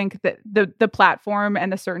I just think that the platform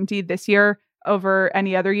and the certainty this year over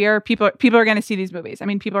any other year, people are going to see these movies. I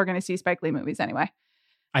mean, people are going to see Spike Lee movies anyway.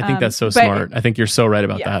 I think that's so smart. I think you're so right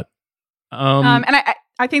about that. And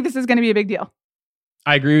I think this is going to be a big deal.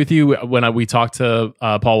 I agree with you. When we talked to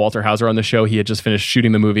Paul Walter Hauser on the show, he had just finished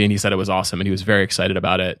shooting the movie and he said it was awesome and he was very excited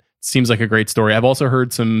about it. Seems like a great story. I've also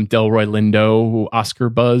heard some Delroy Lindo Oscar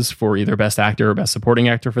buzz for either Best Actor or Best Supporting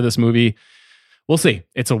Actor for this movie. We'll see.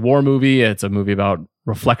 It's a war movie. It's a movie about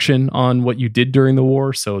reflection on what you did during the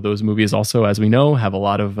war. So those movies also, as we know, have a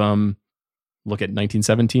lot of look at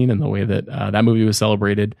 1917 and the way that that movie was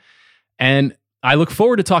celebrated. And I look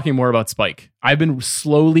forward to talking more about Spike. I've been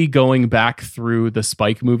slowly going back through the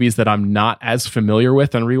Spike movies that I'm not as familiar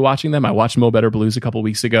with and rewatching them. I watched Mo Better Blues a couple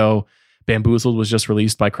weeks ago. Bamboozled was just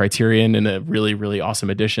released by Criterion in a really, really awesome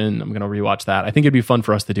edition. I'm going to rewatch that. I think it'd be fun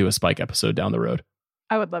for us to do a Spike episode down the road.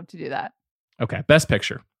 I would love to do that. Okay, Best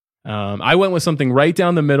Picture. I went with something right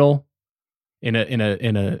down the middle in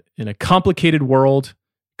a complicated world,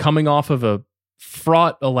 coming off of a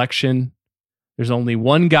fraught election. There's only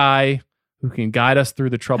one guy who can guide us through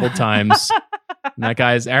the troubled times. And that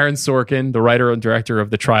guy is Aaron Sorkin, the writer and director of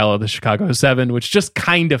The Trial of the Chicago 7, which just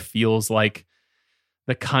kind of feels like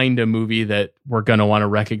the kind of movie that we're going to want to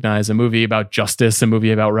recognize. A movie about justice, a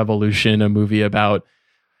movie about revolution, a movie about,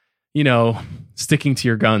 sticking to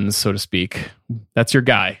your guns, so to speak. That's your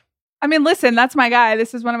guy. I mean, listen, that's my guy.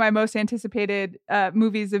 This is one of my most anticipated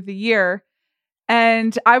movies of the year.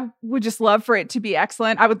 And I would just love for it to be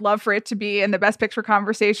excellent. I would love for it to be in the Best Picture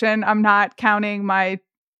conversation. I'm not counting my,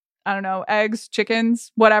 eggs,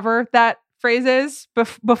 chickens, whatever that phrase is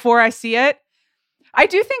before I see it. I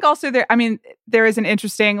do think also there is an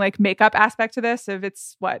interesting makeup aspect to this of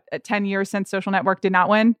it's 10 years since Social Network did not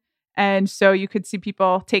win. And so you could see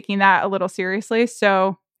people taking that a little seriously.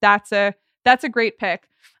 So that's a great pick.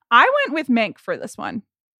 I went with Mank for this one.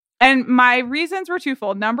 And my reasons were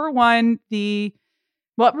twofold. Number one, really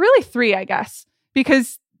 3, I guess,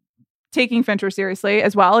 because taking Fincher seriously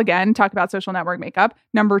as well. Again, talk about Social Network makeup.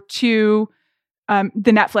 Number 2, the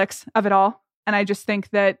Netflix of it all. And I just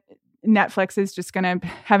think that Netflix is just going to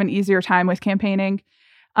have an easier time with campaigning.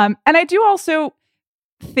 And I do also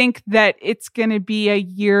think that it's going to be a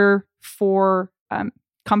year for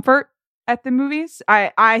comfort at the movies.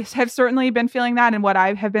 I have certainly been feeling that and what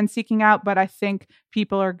I have been seeking out, but I think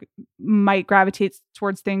people might gravitate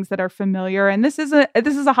towards things that are familiar. And this is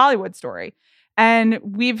a Hollywood story. And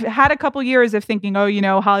we've had a couple years of thinking,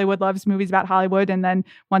 Hollywood loves movies about Hollywood. And then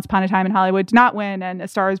Once Upon a Time in Hollywood did not win and A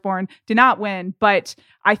Star is Born did not win. But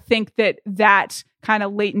I think that kind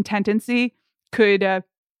of latent tendency could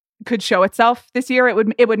show itself this year.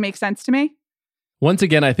 It would make sense to me. Once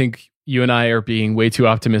again, I think you and I are being way too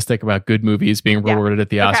optimistic about good movies being rewarded at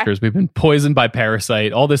the Oscars. Okay. We've been poisoned by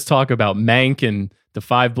Parasite. All this talk about Mank and The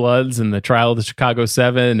 5 Bloods and The Trial of the Chicago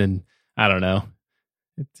 7. And I don't know.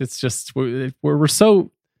 It's just, we're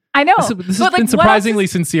so... I know. This has been surprisingly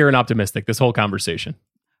sincere and optimistic, this whole conversation.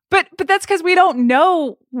 But that's because we don't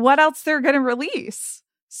know what else they're going to release.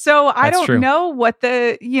 So I don't know what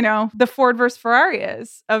the Ford versus Ferrari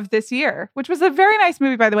is of this year, which was a very nice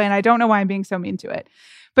movie, by the way. And I don't know why I'm being so mean to it.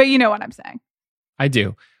 But you know what I'm saying. I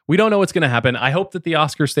do. we don't know what's going to happen. I hope that the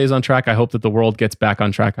Oscar stays on track. I hope that the world gets back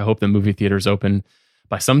on track. I hope the movie theaters open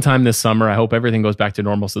by sometime this summer. I hope everything goes back to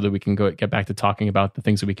normal so that we can get back to talking about the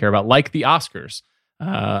things that we care about, like the Oscars.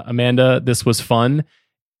 Amanda, this was fun.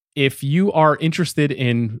 If you are interested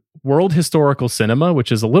in world historical cinema,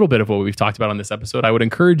 which is a little bit of what we've talked about on this episode, I would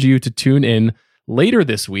encourage you to tune in later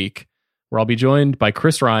this week, where I'll be joined by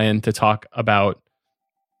Chris Ryan to talk about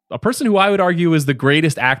a person who I would argue is the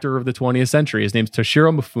greatest actor of the 20th century. His name's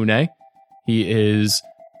Toshiro Mifune. He is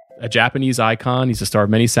a Japanese icon. He's a star of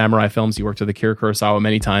many samurai films. He worked with Akira Kurosawa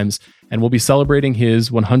many times, and we'll be celebrating his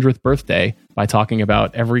 100th birthday by talking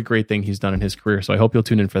about every great thing he's done in his career. So I hope you'll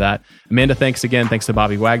tune in for that. Amanda, thanks again. Thanks to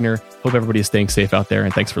Bobby Wagner. Hope everybody is staying safe out there,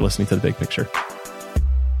 and thanks for listening to The Big Picture.